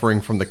suffering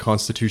from the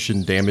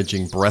constitution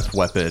damaging breath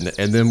weapon,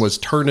 and then was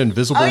turned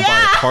invisible by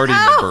a party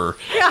member,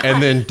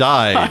 and then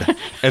died.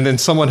 And then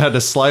someone had to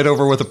slide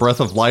over with a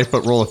breath of life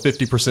but roll a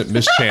 50%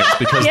 mischance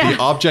because the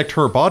object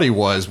her body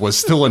was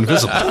still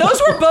invisible.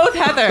 Those were both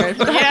Heather.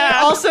 Heather Yeah.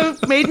 also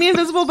made me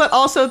invisible, but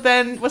also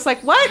then was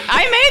like, what?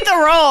 I made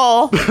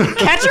the roll.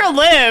 Catcher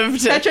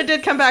lived. Petra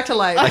did come back to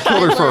life. I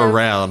killed her for a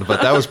round,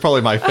 but that was probably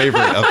my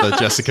favorite of the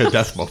Jessica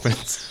death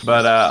moments.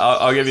 But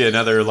I'll give you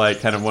another like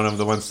kind of one of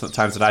the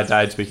times that I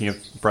died. Speaking of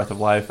Breath of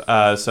Life,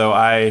 so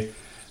I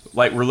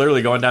we're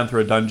literally going down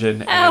through a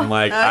dungeon and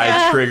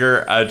I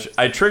trigger.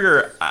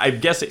 I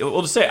guess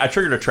we'll just say I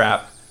triggered a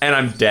trap and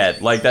I'm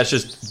dead. Like that's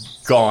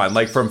just gone.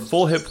 Like from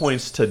full hit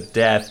points to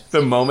death.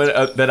 The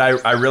moment that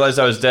I realized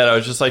I was dead, I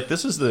was just like,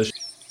 this is the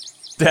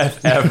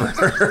death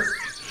ever.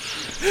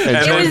 And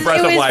then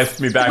Breath of Life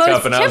me back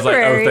up, and I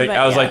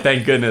was like,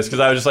 thank goodness, because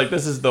I was just like,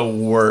 this is the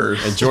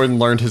worst. And Jordan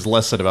learned his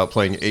lesson about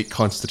playing 8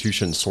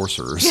 Constitution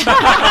sorcerers.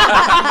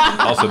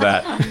 Also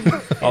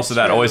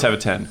that, always have a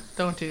 10.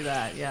 Don't do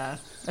that, yeah.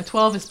 A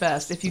 12 is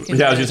best if you can.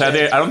 Yeah, I was gonna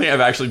say, I don't think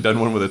I've actually done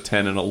one with a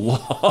 10 in a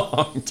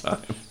long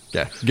time.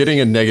 Yeah, getting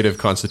a negative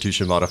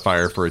Constitution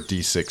modifier for a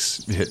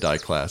D6 hit die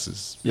class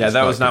is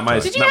that was not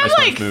my. Did you not have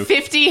my like move.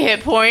 50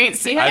 hit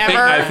points ever?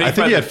 I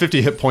think he had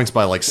 50 hit points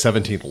by like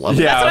 17th level.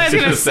 Yeah, That's what I was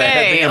gonna gonna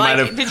say. I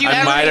think Like, did you I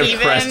ever might have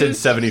even- crested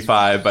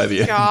 75 by the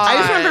end. I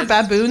just remember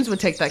baboons would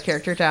take that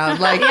character down.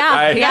 Like,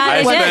 I they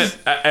did.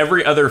 spent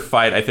every other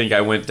fight. I think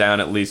I went down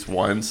at least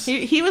once.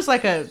 he was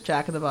like a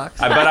Jack in the Box.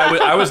 But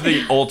I was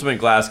the ultimate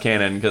glass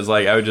cannon because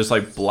like I would just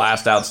like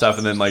blast out stuff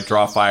and then like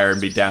draw fire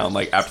and be down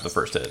like after the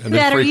first hit. And then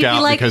That or freak you'd be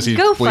out like, because he's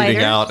 "Go, bleeding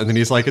fighter." out, and then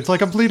he's like, it's like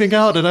I'm bleeding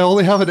out and I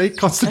only have an 8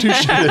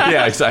 Constitution.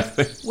 Yeah,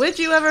 exactly. Would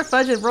you ever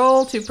fudge a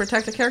roll to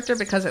protect a character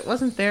because it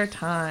wasn't their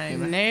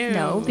time?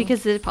 No,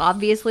 because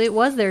obviously it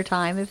was their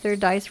time if their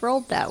dice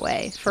rolled that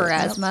way.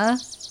 Pharasma.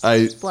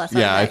 Bless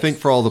our I necks. think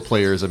for all the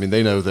players, I mean,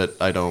 they know that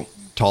I don't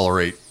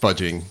tolerate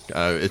fudging.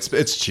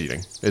 It's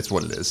cheating. It's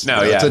what it is.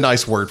 No, It's yeah. a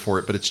nice word for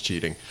it, but it's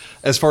cheating.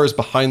 As far as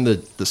behind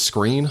the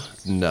screen,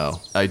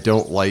 no. I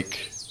don't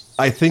like...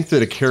 I think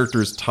that a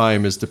character's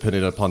time is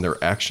dependent upon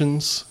their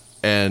actions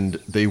and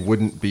they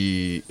wouldn't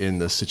be in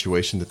the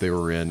situation that they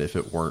were in if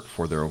it weren't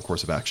for their own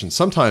course of action.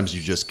 Sometimes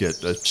you just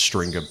get a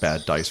string of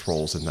bad dice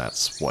rolls, and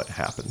that's what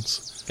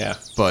happens. Yeah.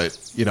 But,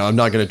 I'm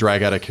not going to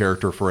drag out a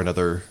character for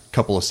another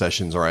couple of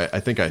sessions, or I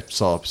think I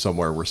saw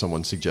somewhere where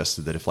someone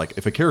suggested that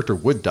if a character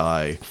would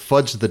die,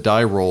 fudge the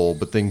die roll,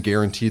 but then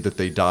guarantee that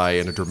they die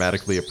in a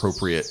dramatically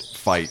appropriate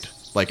fight,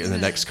 like in the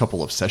next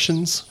couple of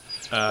sessions.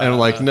 And I'm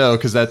like, no,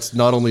 because that's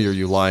not only are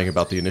you lying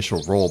about the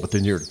initial roll, but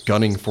then you're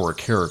gunning for a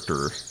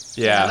character.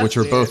 Yeah. Which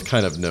are both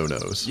kind of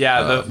no-nos.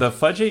 Yeah, the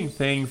fudging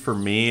thing for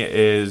me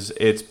is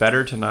it's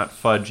better to not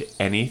fudge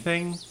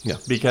anything. Yeah.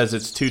 Because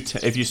it's too...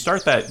 if you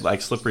start that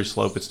like slippery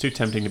slope, it's too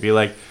tempting to be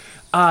like,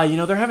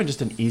 they're having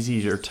just an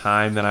easier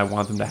time than I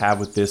want them to have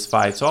with this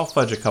fight, so I'll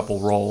fudge a couple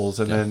rolls,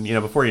 and then,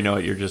 before you know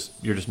it, you're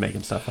just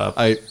making stuff up.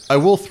 I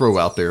will throw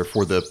out there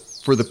for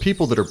the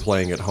people that are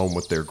playing at home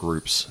with their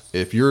groups,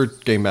 if you're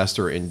game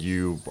master and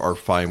you are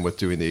fine with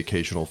doing the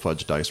occasional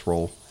fudge dice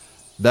roll,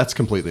 that's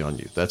completely on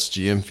you. That's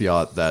GM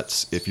fiat.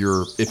 That's if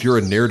you're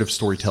a narrative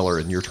storyteller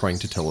and you're trying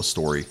to tell a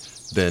story,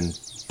 then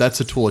that's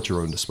a tool at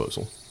your own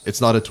disposal.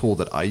 It's not a tool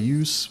that I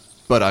use,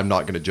 but I'm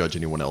not going to judge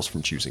anyone else for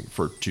choosing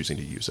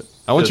to use it.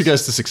 I want you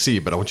guys to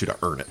succeed, but I want you to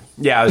earn it.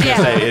 Yeah, I was going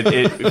to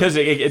say, because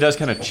it does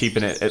kind of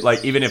cheapen it.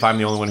 Like, even if I'm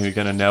the only one who's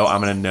going to know, I'm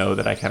going to know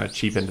that I kind of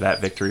cheapened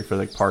that victory for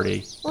the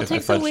party. Well, it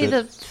takes away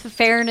the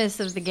fairness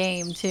of the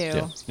game,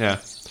 too. Yeah.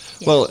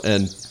 Well,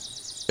 and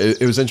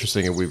it was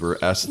interesting, and we were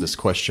asked this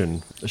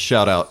question. A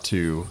shout out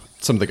to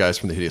some of the guys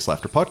from the Hideous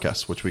Laughter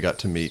podcast, which we got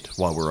to meet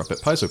while we were up at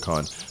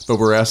PaizoCon.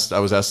 But I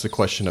was asked the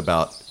question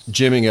about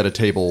gymming at a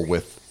table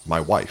with my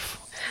wife.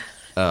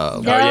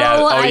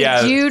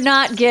 I do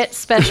not get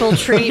special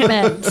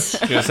treatment. I was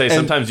going to say,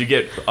 sometimes you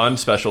get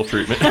unspecial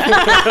treatment.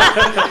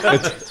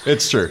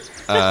 It's true.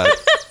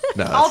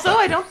 No, although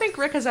I don't think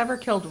Rick has ever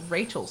killed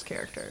Rachel's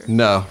character.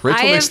 No,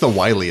 Rachel makes the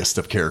wiliest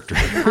of characters.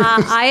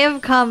 I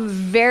have come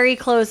very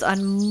close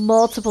on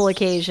multiple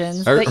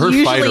occasions. Her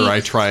fighter, I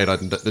tried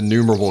on the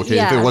innumerable occasions.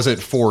 Yeah. If it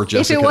wasn't for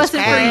Jessica's If it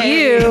wasn't for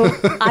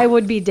you, I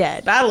would be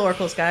dead. Battle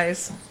Oracles,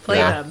 guys. Play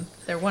them.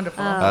 They're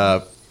wonderful.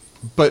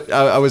 But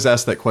I was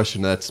asked that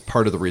question. That's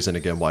part of the reason,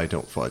 again, why I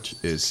don't fudge,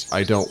 is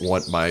I don't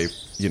want my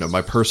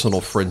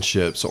personal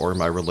friendships or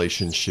my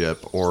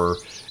relationship or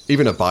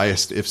even a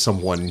bias if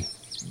someone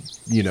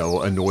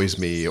annoys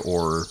me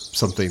or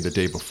something the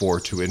day before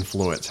to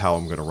influence how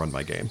I'm going to run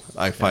my game.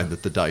 I find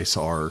that the dice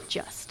are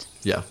just.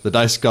 Yeah, the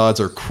dice gods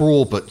are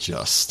cruel but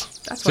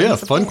just. That's so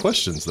fun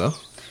questions though.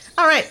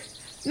 All right,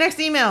 next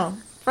email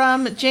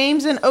from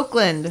James in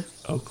Oakland,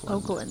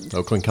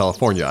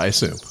 California, I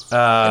assume. It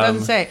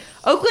doesn't say.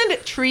 Oakland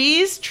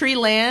tree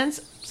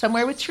lands,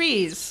 somewhere with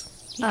trees.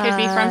 He could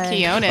be from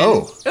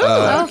Keonan.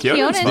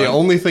 Keonan. The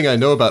only thing I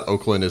know about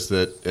Oakland is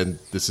that, and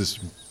this is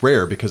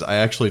rare because I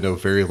actually know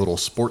very little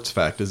sports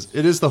fact, is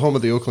it is the home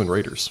of the Oakland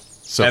Raiders.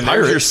 So and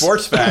Pirates, there's your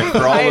sports fact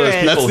for all those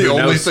people that's the who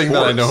only know thing sports.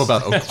 that I know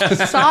about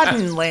Oakland.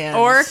 Sodden lands.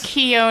 Or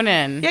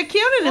Keonan. Yeah,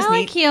 Keonan is I like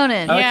neat.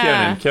 Keonan. I like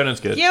Yeah. Keonan's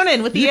good.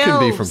 Keonan with the You elves.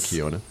 can be from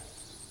Keonan.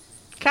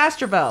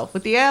 Casterville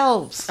with the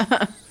elves.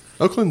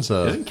 Oakland's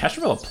Isn't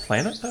Castroville a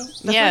planet, though?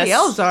 That's where the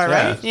elves are,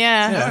 Yeah. right?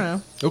 Yeah. I don't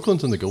know.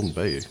 Oakland's in the Golden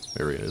Bay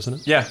area, isn't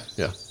it? Yeah.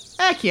 Yeah.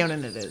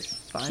 Keonan it is.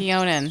 Fine.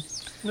 Keonan.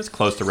 It's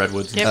close to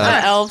Redwoods. Give the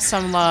elves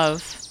some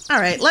love. All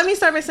right, let me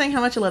start by saying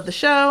how much I love the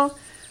show.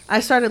 I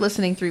started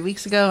listening 3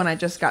 weeks ago, and I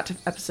just got to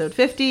episode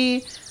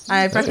 50.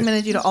 I've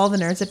recommended you to all the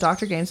nerds at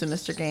Dr. Games and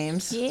Mr.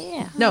 Games.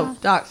 Yeah. No,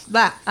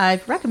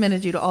 I've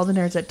recommended you to all the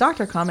nerds at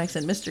Dr. Comics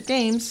and Mr.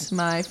 Games,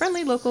 my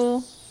friendly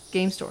local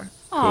game store.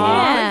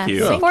 Aw, Thank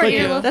you. Support Thank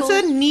your you. local That's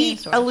a game neat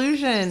store.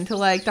 allusion to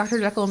like Dr.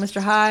 Jekyll and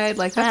Mr. Hyde.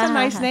 Like that's a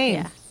nice name.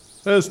 Yeah.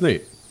 That's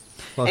neat.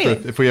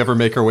 Anyway. If we ever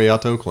make our way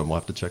out to Oakland, we'll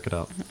have to check it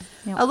out.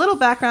 A little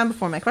background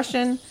before my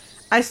question.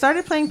 I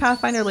started playing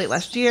Pathfinder late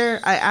last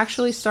year. I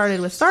actually started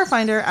with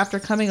Starfinder after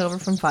coming over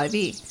from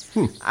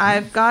 5e.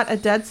 I've got a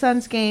Dead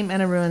Suns game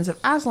and a Ruins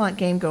of Aslant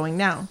game going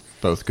now.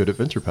 Both good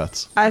adventure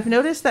paths. I've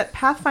noticed that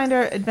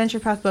Pathfinder Adventure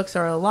Path books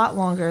are a lot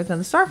longer than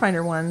the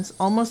Starfinder ones,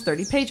 almost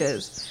 30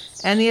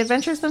 pages, and the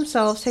adventures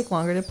themselves take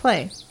longer to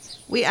play.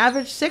 We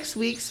average 6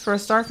 weeks for a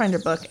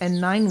Starfinder book and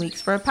 9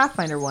 weeks for a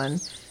Pathfinder one.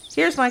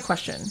 Here's my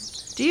question.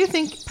 Do you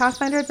think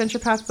Pathfinder Adventure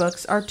Path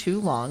books are too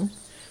long?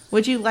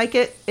 Would you like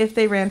it if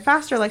they ran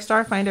faster like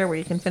Starfinder, where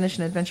you can finish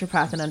an adventure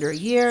path in under a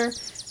year?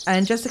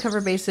 And just to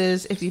cover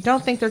bases, if you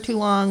don't think they're too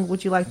long,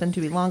 would you like them to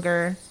be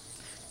longer?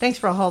 Thanks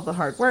for all the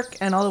hard work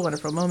and all the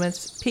wonderful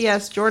moments.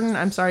 P.S. Jordan,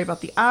 I'm sorry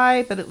about the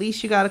eye, but at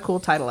least you got a cool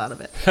title out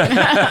of it.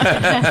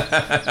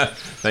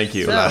 Thank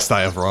you. So- The Last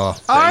Eye of Ra.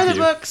 Are the you.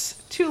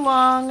 books too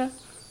long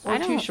or I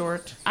too don't-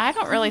 short? I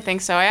don't really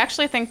think so. I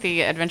actually think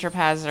the adventure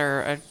paths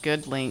are a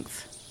good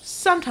length.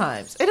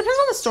 Sometimes. It depends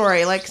on the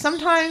story. Like,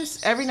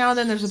 sometimes, every now and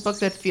then, there's a book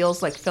that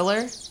feels like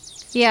filler.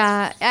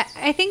 Yeah,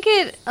 I think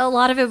a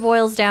lot of it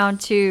boils down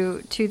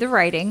to the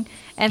writing.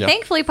 And Yep.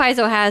 thankfully,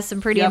 Paizo has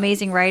some pretty Yep.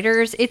 amazing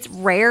writers. It's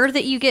rare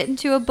that you get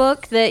into a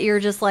book that you're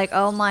just like,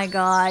 oh my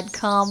God,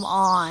 come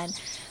on.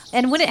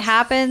 And when it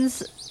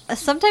happens,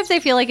 sometimes I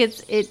feel like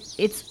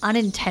it's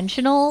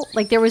unintentional.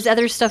 Like there was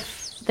other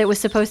stuff that was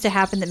supposed to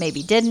happen that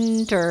maybe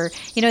didn't, or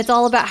it's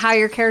all about how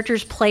your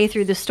characters play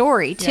through the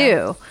story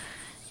too.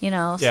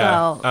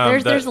 So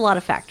there's a lot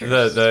of factors.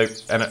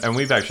 And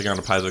we've actually gone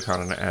to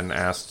PaizoCon and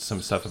asked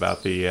some stuff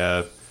about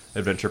the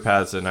adventure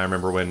paths. And I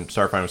remember when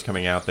Starfinder was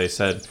coming out, they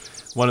said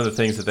one of the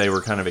things that they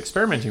were kind of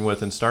experimenting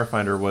with in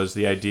Starfinder was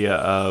the idea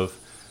of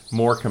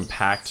more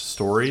compact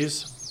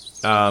stories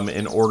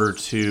in order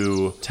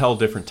to tell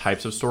different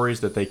types of stories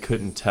that they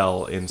couldn't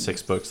tell in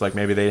 6 books. Like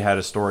maybe they had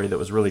a story that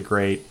was really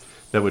great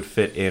that would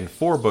fit in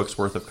 4 books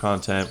worth of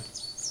content.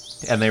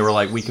 And they were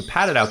like, we could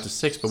pad it out to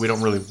 6, but we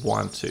don't really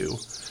want to.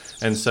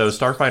 And so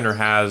Starfinder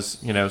has,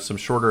 some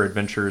shorter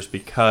adventures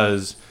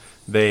because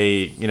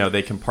they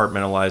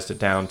compartmentalized it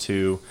down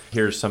to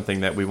here's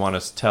something that we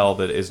want to tell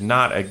that is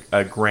not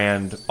a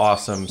grand,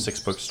 awesome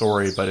 6-book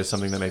story, but is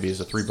something that maybe is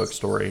a 3-book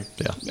story.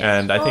 Yeah.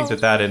 And I think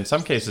that in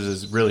some cases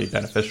is really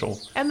beneficial.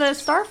 And the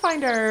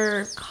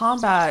Starfinder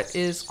combat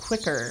is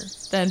quicker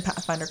than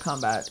Pathfinder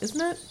combat,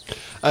 isn't it?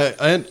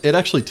 And it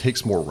actually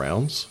takes more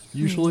rounds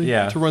usually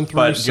to run through.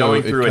 But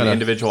going through an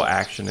individual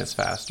action is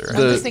faster. I'm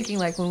just thinking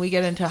like when we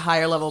get into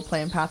higher level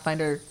play in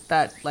Pathfinder,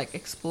 that like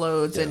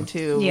explodes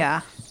into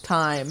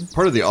time.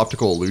 Part of the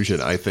optical illusion,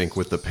 I think,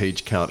 with the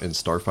page count in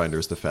Starfinder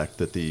is the fact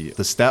that the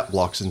stat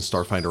blocks in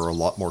Starfinder are a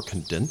lot more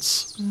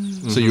condensed.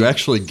 Mm-hmm. So you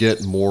actually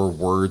get more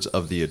words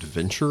of the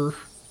adventure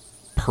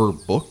per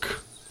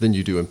book than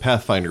you do in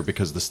Pathfinder,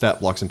 because the stat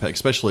blocks in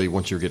especially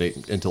once you're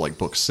getting into like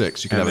book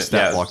 6, you can have a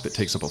stat block that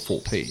takes up a full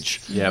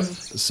page. Yep.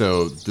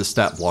 So the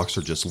stat blocks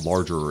are just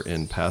larger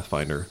in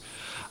Pathfinder.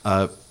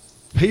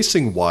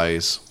 Pacing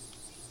wise,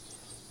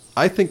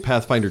 I think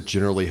Pathfinder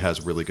generally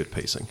has really good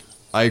pacing.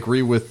 I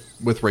agree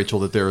with Rachel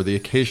that there are the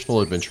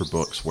occasional adventure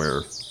books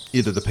where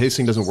either the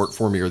pacing doesn't work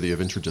for me or the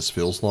adventure just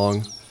feels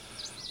long.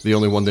 The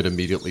only one that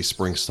immediately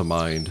springs to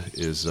mind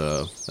is,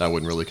 I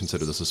wouldn't really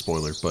consider this a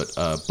spoiler, but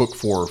book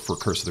 4 for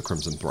Curse of the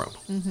Crimson Throne.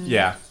 Mm-hmm.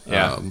 Yeah.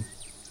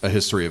 A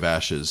History of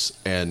Ashes.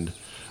 And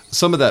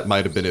some of that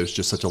might have been, it was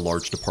just such a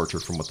large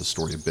departure from what the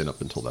story had been up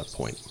until that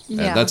point.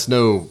 Yeah. And that's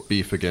no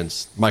beef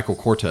against Michael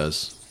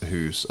Cortez,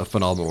 who's a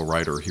phenomenal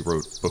writer. He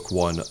wrote book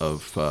 1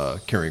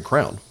 of Carrying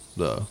Crown,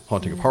 The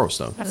Haunting of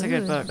Harrowstone. That's a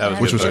good book.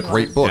 Which was a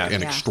great book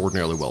and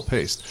extraordinarily well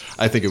paced.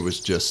 I think it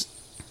was just,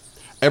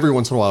 every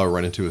once in a while I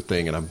run into a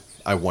thing and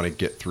I want to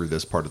get through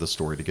this part of the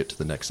story to get to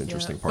the next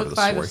interesting part of the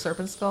story. Book 5 of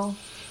Serpent Skull.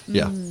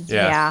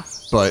 Yeah.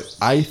 But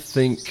I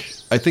think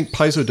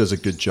Paizo does a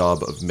good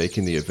job of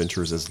making the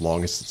adventures as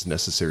long as it's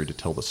necessary to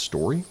tell the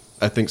story.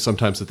 I think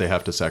sometimes that they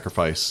have to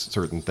sacrifice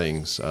certain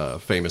things.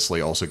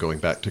 Famously, also going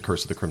back to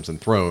Curse of the Crimson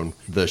Throne,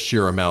 the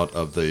sheer amount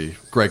of the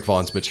Greg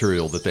Vaughn's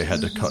material that they had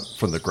to cut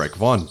from the Greg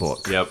Vaughn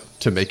book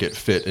to make it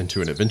fit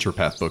into an Adventure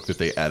Path book that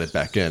they added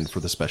back in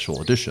for the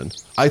special edition.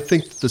 I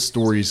think the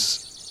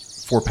stories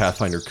for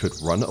Pathfinder could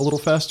run a little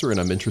faster, and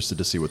I'm interested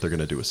to see what they're going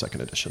to do with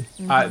second edition.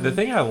 The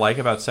thing I like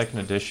about second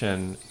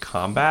edition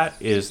combat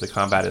is the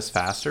combat is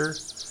faster,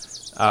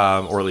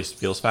 or at least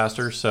feels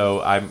faster. So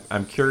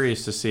I'm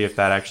curious to see if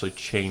that actually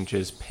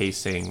changes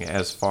pacing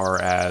as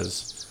far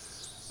as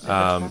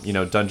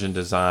dungeon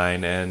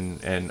design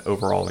and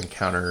overall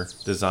encounter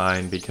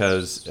design,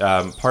 because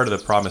part of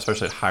the problem,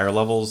 especially at higher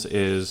levels,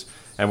 is,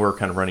 and we're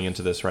kind of running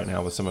into this right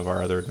now with some of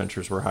our other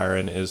adventures we're higher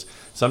in, is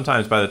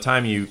sometimes by the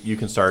time you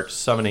can start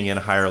summoning in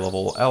higher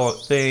level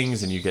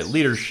things and you get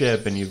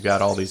leadership and you've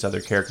got all these other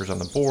characters on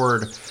the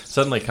board,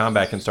 suddenly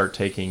combat can start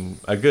taking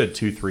a good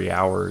 2-3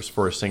 hours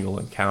for a single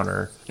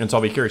encounter. And so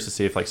I'll be curious to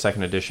see if like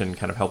second edition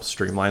kind of helps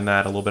streamline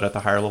that a little bit at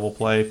the higher level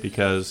play,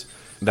 because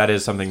that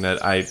is something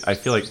that I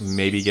feel like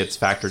maybe gets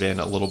factored in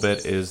a little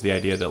bit, is the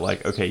idea that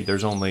like, okay,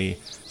 there's only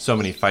so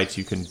many fights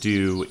you can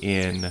do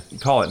in,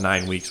 call it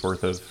 9 weeks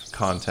worth of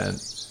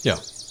content. Yeah.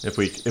 If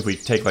we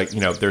take like,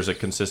 there's a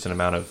consistent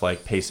amount of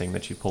like pacing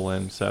that you pull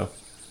in, so.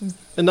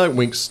 And 9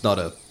 weeks not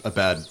a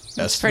bad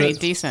estimate. It's pretty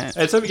decent.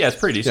 It's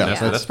pretty decent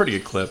estimate. That's a pretty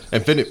good clip.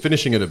 And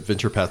finishing an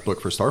Adventure Path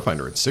book for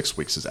Starfinder in 6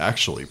 weeks is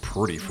actually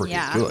pretty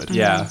freaking good.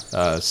 Yeah.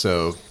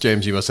 So,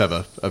 James, you must have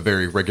a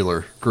very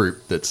regular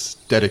group that's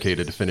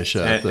dedicated to finish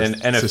and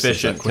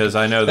efficient, because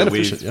I know that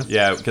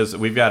because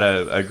we've got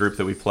a group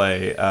that we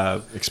play.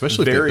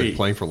 Especially if they've been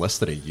playing for less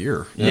than a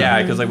year.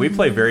 Yeah, because like we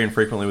play very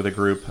infrequently with a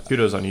group.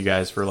 Kudos on you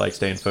guys for like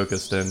staying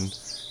focused and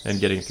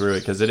getting through it,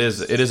 because it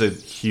is a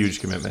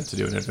huge commitment to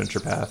do an adventure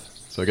path.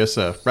 So I guess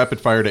rapid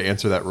fire to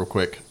answer that real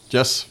quick.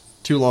 Jess,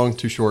 too long,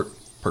 too short,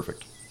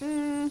 perfect.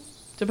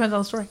 Depends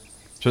on the story.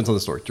 Depends on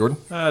the story. Jordan?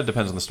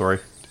 Depends on the story.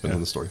 Depends on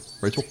the story.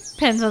 Rachel?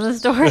 Depends on the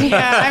story.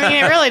 Yeah, I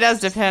mean, it really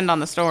does depend on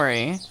the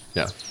story.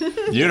 Yeah.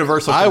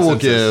 Universal consensus. I will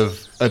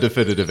give a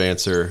definitive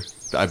answer.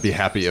 I'd be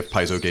happy if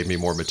Paizo gave me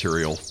more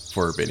material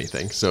for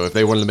anything. So if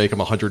they wanted to make them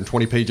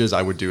 120 pages,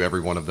 I would do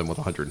every one of them with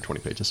 120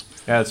 pages.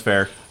 Yeah, that's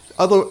fair.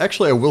 Although,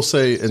 actually, I will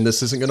say, and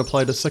this isn't going to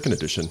apply to second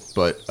edition,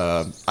 but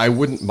I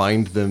wouldn't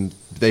mind them.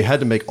 They had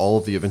to make all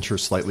of the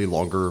adventures slightly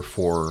longer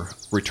for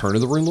Return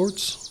of the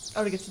Runelords.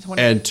 Oh, to get to 20th.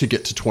 And to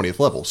get to 20th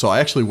level. So I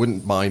actually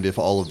wouldn't mind if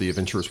all of the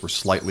adventures were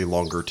slightly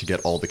longer to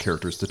get all the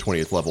characters to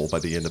 20th level by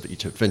the end of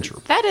each adventure.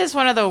 That is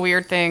one of the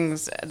weird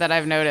things that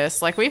I've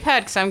noticed. Like, we've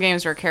had some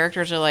games where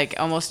characters are like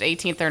almost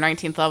 18th or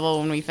 19th level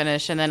when we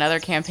finish, and then other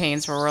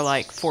campaigns where we're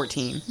like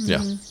 14.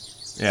 Yeah.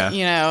 Yeah.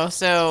 You know,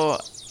 so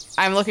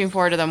I'm looking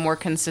forward to the more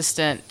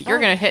consistent. You're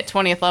going to hit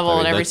 20th level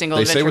in every single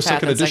adventure path. They say with in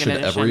second edition,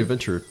 every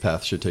adventure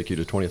path should take you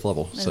to 20th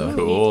level. So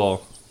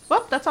Cool.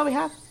 Well, that's all we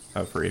have.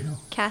 Oh, for you.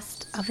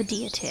 Cast of a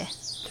deity.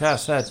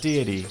 Cast that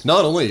deity.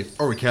 not only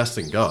are we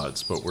casting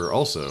gods, but we're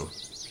also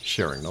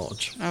sharing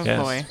knowledge. Oh,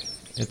 Yes. boy.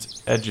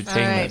 It's All right,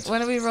 edutainment.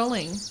 what are we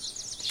rolling?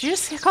 Did you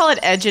just call it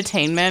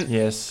edutainment?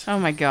 Yes. Oh,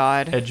 my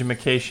God.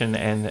 Edumacation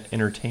and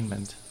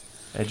entertainment.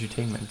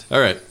 Edutainment.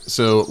 All right,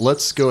 so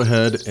let's go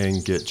ahead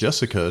and get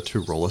Jessica to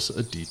roll us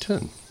a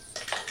d10.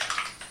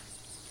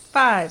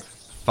 5.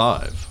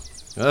 5.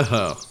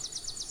 Oh,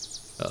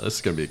 this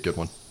is going to be a good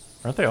one.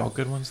 Aren't they all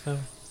good ones, though?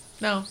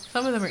 No,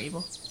 some of them are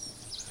evil.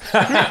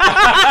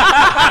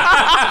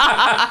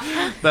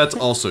 That's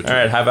also true. All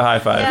right, have a high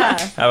five. Yeah.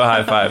 Have a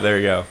high five. There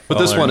you go. But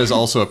Well this one learned. is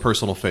also a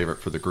personal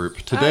favorite for the group.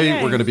 Today,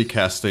 Okay. we're going to be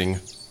casting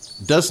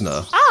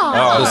Desna, Oh,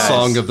 the nice.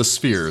 Song of the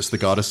Spheres, the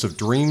goddess of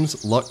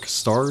dreams, luck,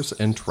 stars,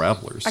 and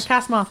travelers. I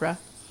cast Mothra.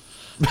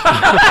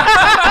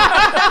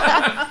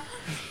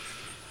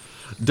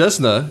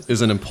 Desna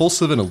is an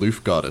impulsive and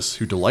aloof goddess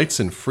who delights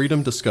in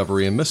freedom,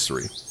 discovery, and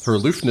mystery. Her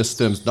aloofness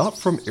stems not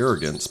from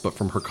arrogance, but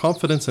from her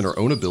confidence in her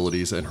own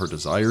abilities and her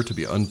desire to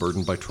be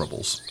unburdened by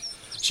troubles.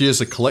 She is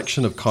a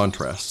collection of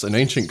contrasts, an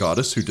ancient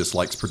goddess who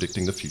dislikes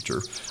predicting the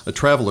future, a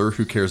traveler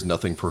who cares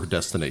nothing for her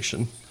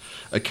destination,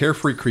 a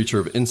carefree creature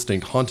of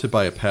instinct haunted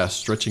by a past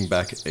stretching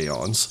back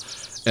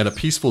aeons, and a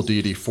peaceful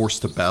deity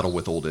forced to battle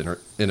with old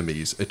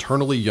enemies,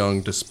 eternally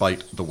young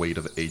despite the weight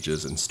of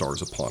ages and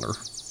stars upon her.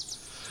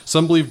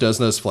 Some believe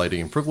Desna is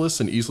flighty and frivolous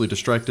and easily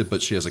distracted,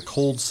 but she has a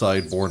cold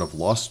side born of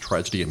lost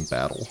tragedy and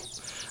battle.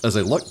 As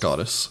a luck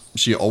goddess,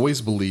 she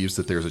always believes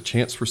that there is a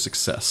chance for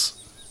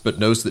success, but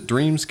knows that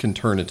dreams can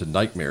turn into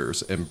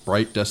nightmares and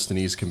bright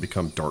destinies can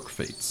become dark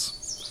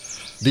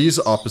fates. These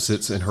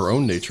opposites in her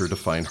own nature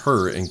define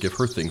her and give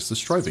her things to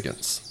strive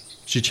against.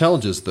 She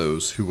challenges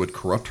those who would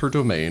corrupt her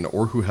domain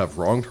or who have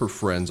wronged her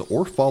friends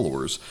or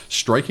followers,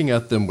 striking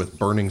at them with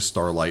burning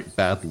starlight,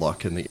 bad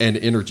luck, and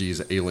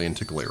energies alien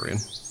to Galarian.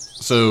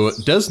 So,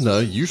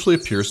 Desna usually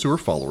appears to her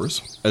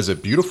followers as a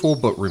beautiful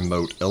but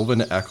remote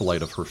elven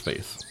acolyte of her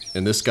faith.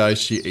 In this guise,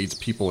 she aids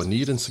people in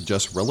need and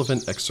suggests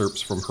relevant excerpts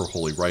from her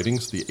holy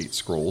writings, the 8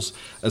 Scrolls,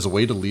 as a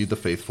way to lead the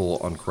faithful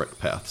on correct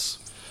paths.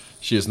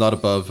 She is not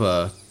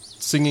above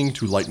singing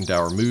to lighten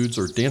dour moods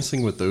or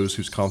dancing with those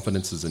whose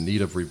confidence is in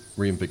need of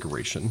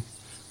reinvigoration.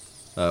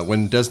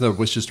 When Desna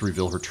wishes to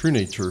reveal her true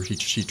nature,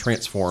 she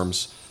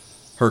transforms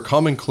her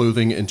common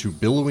clothing into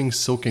billowing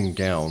silken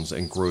gowns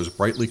and grows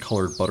brightly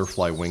colored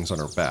butterfly wings on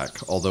her back,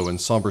 although in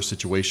somber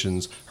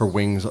situations, her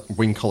wing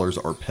colors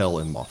are pale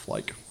and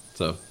moth-like.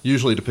 So,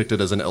 usually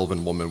depicted as an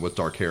elven woman with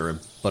dark hair and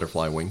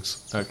butterfly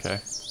wings. Okay.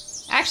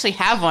 I actually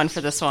have one for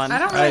this one. I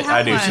don't really have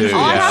I do one. too,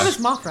 All I yeah. have is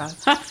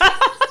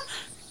Mothra.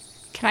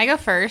 Can I go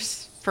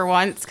first for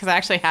once? Because I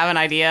actually have an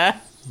idea.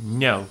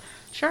 No,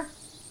 Sure.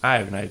 I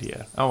have an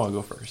idea. I want to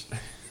go first.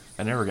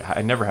 I never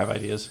have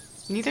ideas.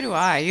 Neither do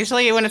I.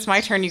 Usually when it's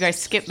my turn, you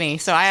guys skip me.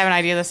 So I have an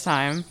idea this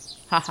time.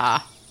 Haha.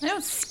 I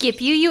don't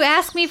skip you. You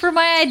ask me for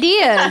my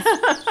ideas.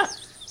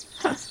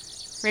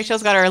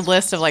 Rachel's got her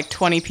list of like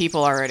 20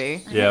 people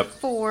already. Yep.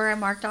 4. I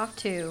marked off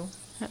 2.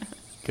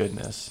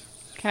 Goodness.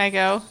 Can I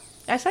go?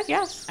 I said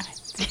yes.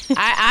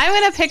 I'm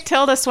going to pick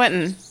Tilda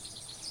Swinton.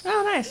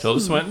 Oh, nice. Tilda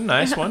Swinton,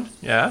 nice one.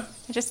 Yeah.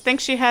 I just think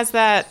she has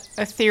that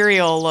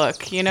ethereal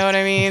look. You know what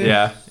I mean?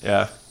 Yeah.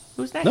 Yeah.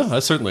 Who's next? No, I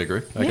certainly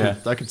agree. Yeah.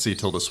 I could see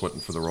Tilda Swinton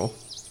for the role.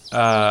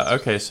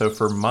 Okay, so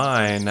for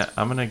mine,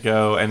 I'm going to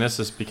go, and this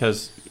is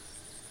because,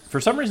 for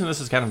some reason, this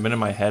has kind of been in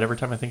my head every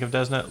time I think of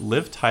Desna.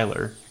 Liv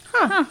Tyler.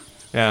 Huh.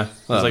 Yeah.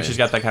 It's Oh, like man. she's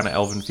got that kind of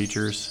elven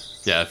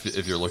features. Yeah,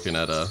 if you're looking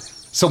at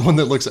someone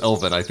that looks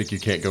elven, I think you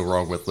can't go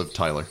wrong with Liv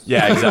Tyler.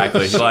 Yeah,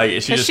 exactly. Like, she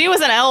Because just... she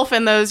was an elf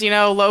in those,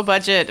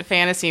 low-budget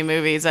fantasy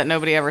movies that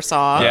nobody ever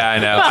saw. Yeah, I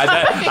know.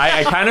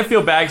 I kind of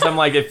feel bad because I'm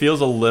like, it feels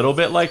a little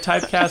bit like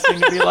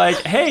typecasting to be like,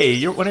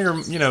 hey, one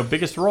of your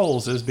biggest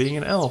roles is being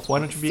an elf. Why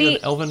don't you be See-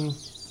 an elven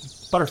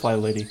butterfly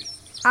lady?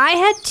 I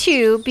had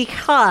 2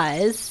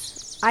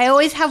 because I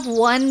always have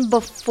one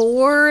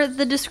before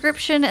the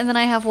description and then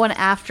I have one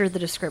after the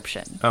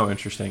description. Oh,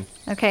 interesting.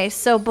 Okay,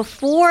 so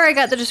before I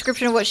got the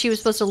description of what she was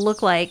supposed to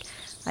look like,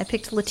 I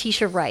picked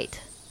Letitia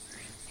Wright,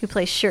 who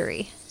plays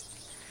Shuri.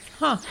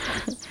 Huh.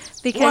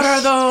 Because What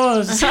are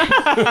those?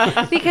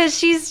 because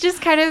she's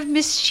just kind of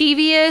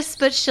mischievous,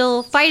 but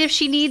she'll fight if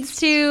she needs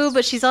to,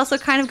 but she's also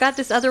kind of got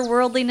this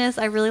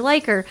otherworldliness. I really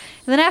like her. And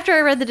then after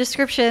I read the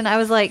description, I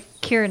was like,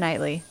 Keira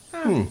Knightley.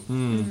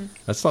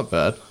 That's not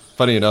bad.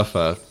 Funny enough,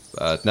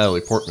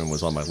 Natalie Portman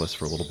was on my list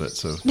for a little bit,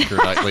 so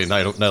Keira Knightley and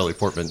Natalie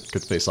Portman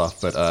could face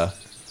off. But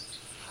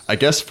I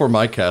guess for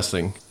my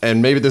casting,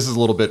 and maybe this is a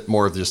little bit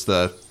more of just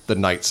the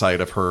night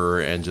side of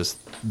her and just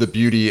the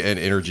beauty and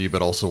energy,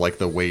 but also like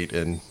the weight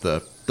and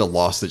the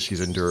loss that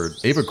she's endured.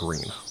 Ava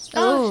Green.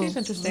 Oh, she's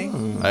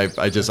interesting. I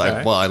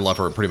love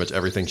her in pretty much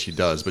everything she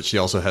does, but she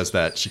also has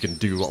that, she can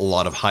do a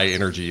lot of high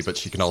energy, but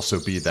she can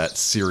also be that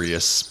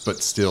serious,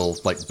 but still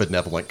like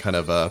benevolent kind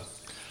of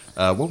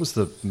what was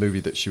the movie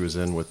that she was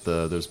in with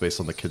that was based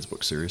on the kids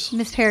book series?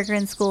 Miss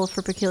Peregrine's School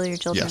for Peculiar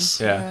Children. Yes.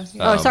 Yeah.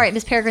 Oh, sorry,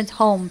 Miss Peregrine's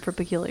Home for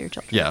Peculiar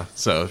Children. Yeah.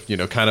 So,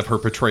 kind of her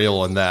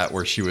portrayal in that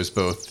where she was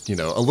both,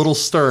 a little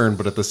stern,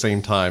 but at the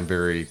same time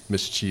very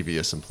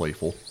mischievous and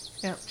playful.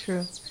 Yeah,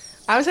 true.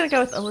 I was going to go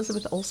with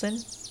Elizabeth Olsen.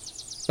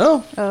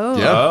 Oh. Oh.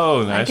 Yeah.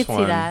 Oh, nice I could see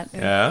one. that.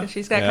 Yeah.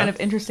 She's got kind of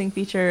interesting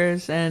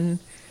features, and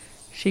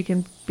she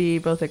can be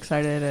both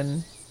excited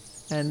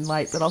and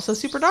light, but also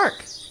super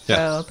dark. Yeah.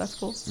 So that's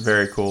cool.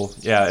 Very cool.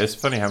 Yeah, it's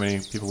funny how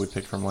many people we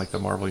picked from like the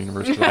Marvel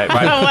universe. Oh,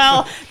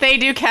 well, they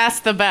do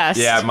cast the best.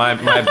 Yeah, my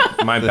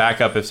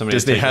backup if somebody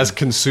Disney has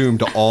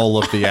consumed all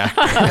of the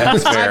actors.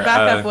 That's fair. My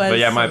backup was but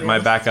yeah, somebody my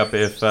else. backup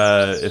if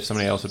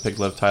somebody else had picked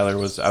Liv Tyler I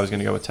was going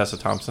to go with Tessa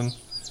Thompson.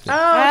 Oh, she's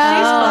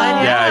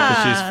fun. Yeah,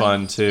 because she's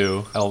fun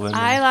too. Elvin.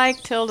 I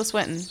like Tilda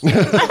Swinton.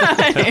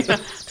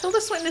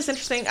 Tilda Swinton is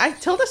interesting.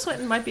 Tilda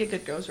Swinton might be a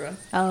good Gozra.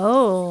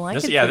 Oh, I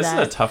This, could see yeah, this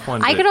that. is a tough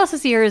one. I to- could also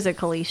see her as a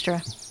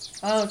Callistra.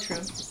 Oh, true.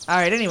 All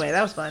right. Anyway,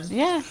 that was fun.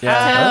 Yeah.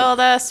 Yeah.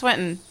 Tilda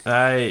Swinton.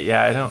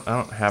 I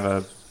don't have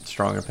a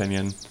strong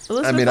opinion.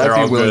 Elizabeth I mean, They're I'd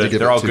be all willing to good. give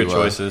They're it all to, good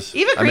choices.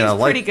 Eva I Green's mean, I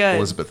like pretty good.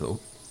 Elizabeth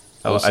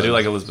I Olsen. do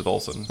like Elizabeth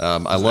Olsen.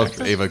 I love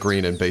Ava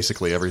Green in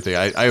basically everything.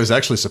 I was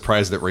actually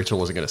surprised that Rachel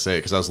wasn't going to say it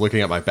because I was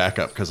looking at my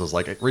backup because I was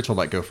like, Rachel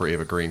might go for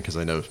Ava Green because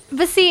I know.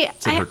 But see, in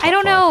her top I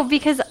don't five. know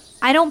because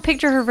I don't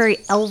picture her very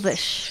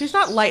elvish. She's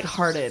not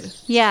lighthearted.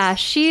 Yeah,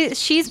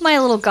 she's my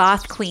little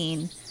goth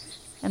queen,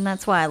 and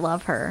that's why I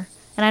love her.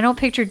 And I don't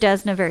picture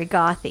Desna very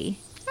gothy.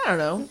 I don't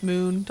know.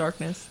 Moon,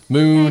 darkness. I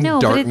Moon, know,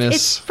 but darkness.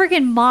 it's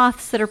freaking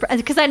moths that are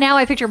because now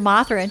I picture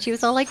Mothra, and she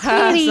was all like,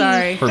 "Katie."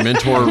 Sorry. Her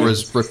mentor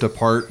was ripped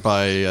apart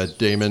by a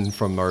demon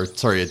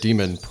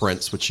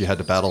prince, which she had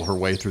to battle her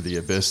way through the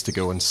abyss to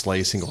go and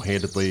slay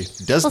single-handedly.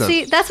 Desna, Well,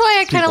 see, that's why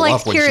I kind of people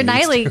like up when she Keira needs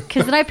Knightley to.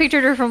 because then I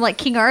pictured her from like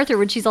King Arthur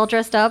when she's all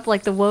dressed up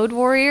like the Woad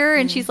Warrior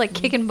and she's like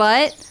kicking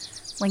butt.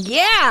 Like,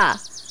 yeah,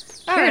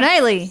 Keira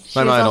Knightley. She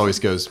my was mind al- always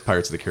goes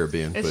Pirates of the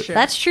Caribbean. It's But true.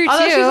 That's true,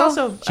 Although too.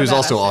 she was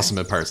also badass awesome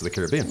in Pirates of the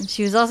Caribbean.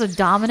 She was also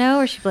Domino,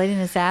 or she played an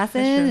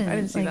assassin. That's true. and, I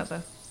didn't see like,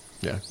 that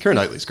though. Yeah, Keira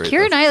Knightley's great.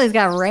 Keira though. Knightley's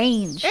got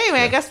range. Anyway,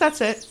 I guess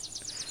that's it.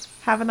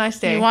 Have a nice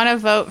day. You want to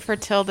vote for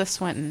Tilda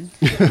Swinton.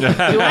 You want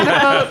to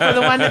vote for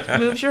the one that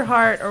moves your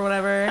heart or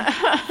whatever.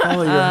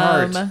 Follow your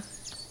heart. Bye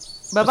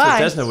That's what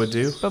bye. Desna would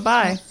do. Bye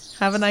bye.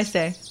 Have a nice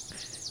day.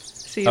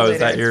 See you Oh, later. is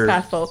that your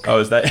Pathfolk.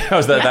 Oh,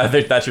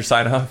 that's your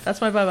sign off? That's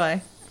my bye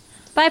bye.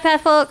 Bye,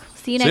 Pathfolk.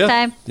 See you So next yeah,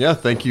 time. Yeah,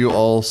 thank you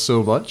all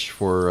so much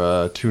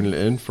for tuning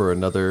in for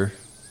another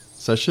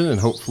session, and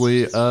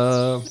hopefully,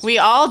 We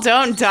all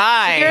don't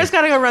die. Kira's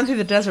got to go run through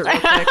the desert real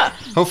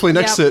quick.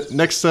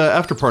 next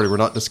after party, we're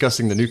not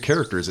discussing the new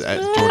characters at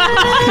Jordan.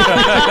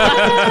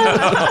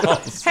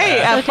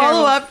 Hey,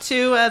 follow up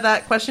to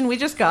that question we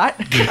just got.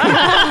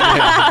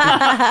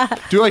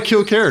 Do I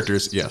kill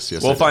characters? Yes.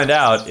 We'll I do. find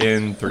out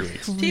in 3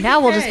 weeks.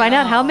 Now we'll just find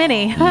out how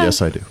many.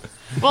 Yes, I do.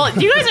 Well,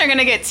 you guys are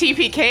gonna get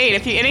TPK'd.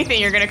 If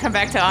anything, you're gonna come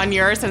back to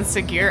Onuris and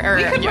Sigur, or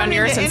We could run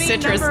Onuris into and any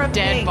Citra's number of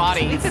dead things.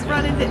 bodies. We could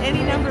run into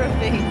any number of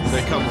things.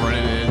 They come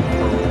running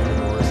in.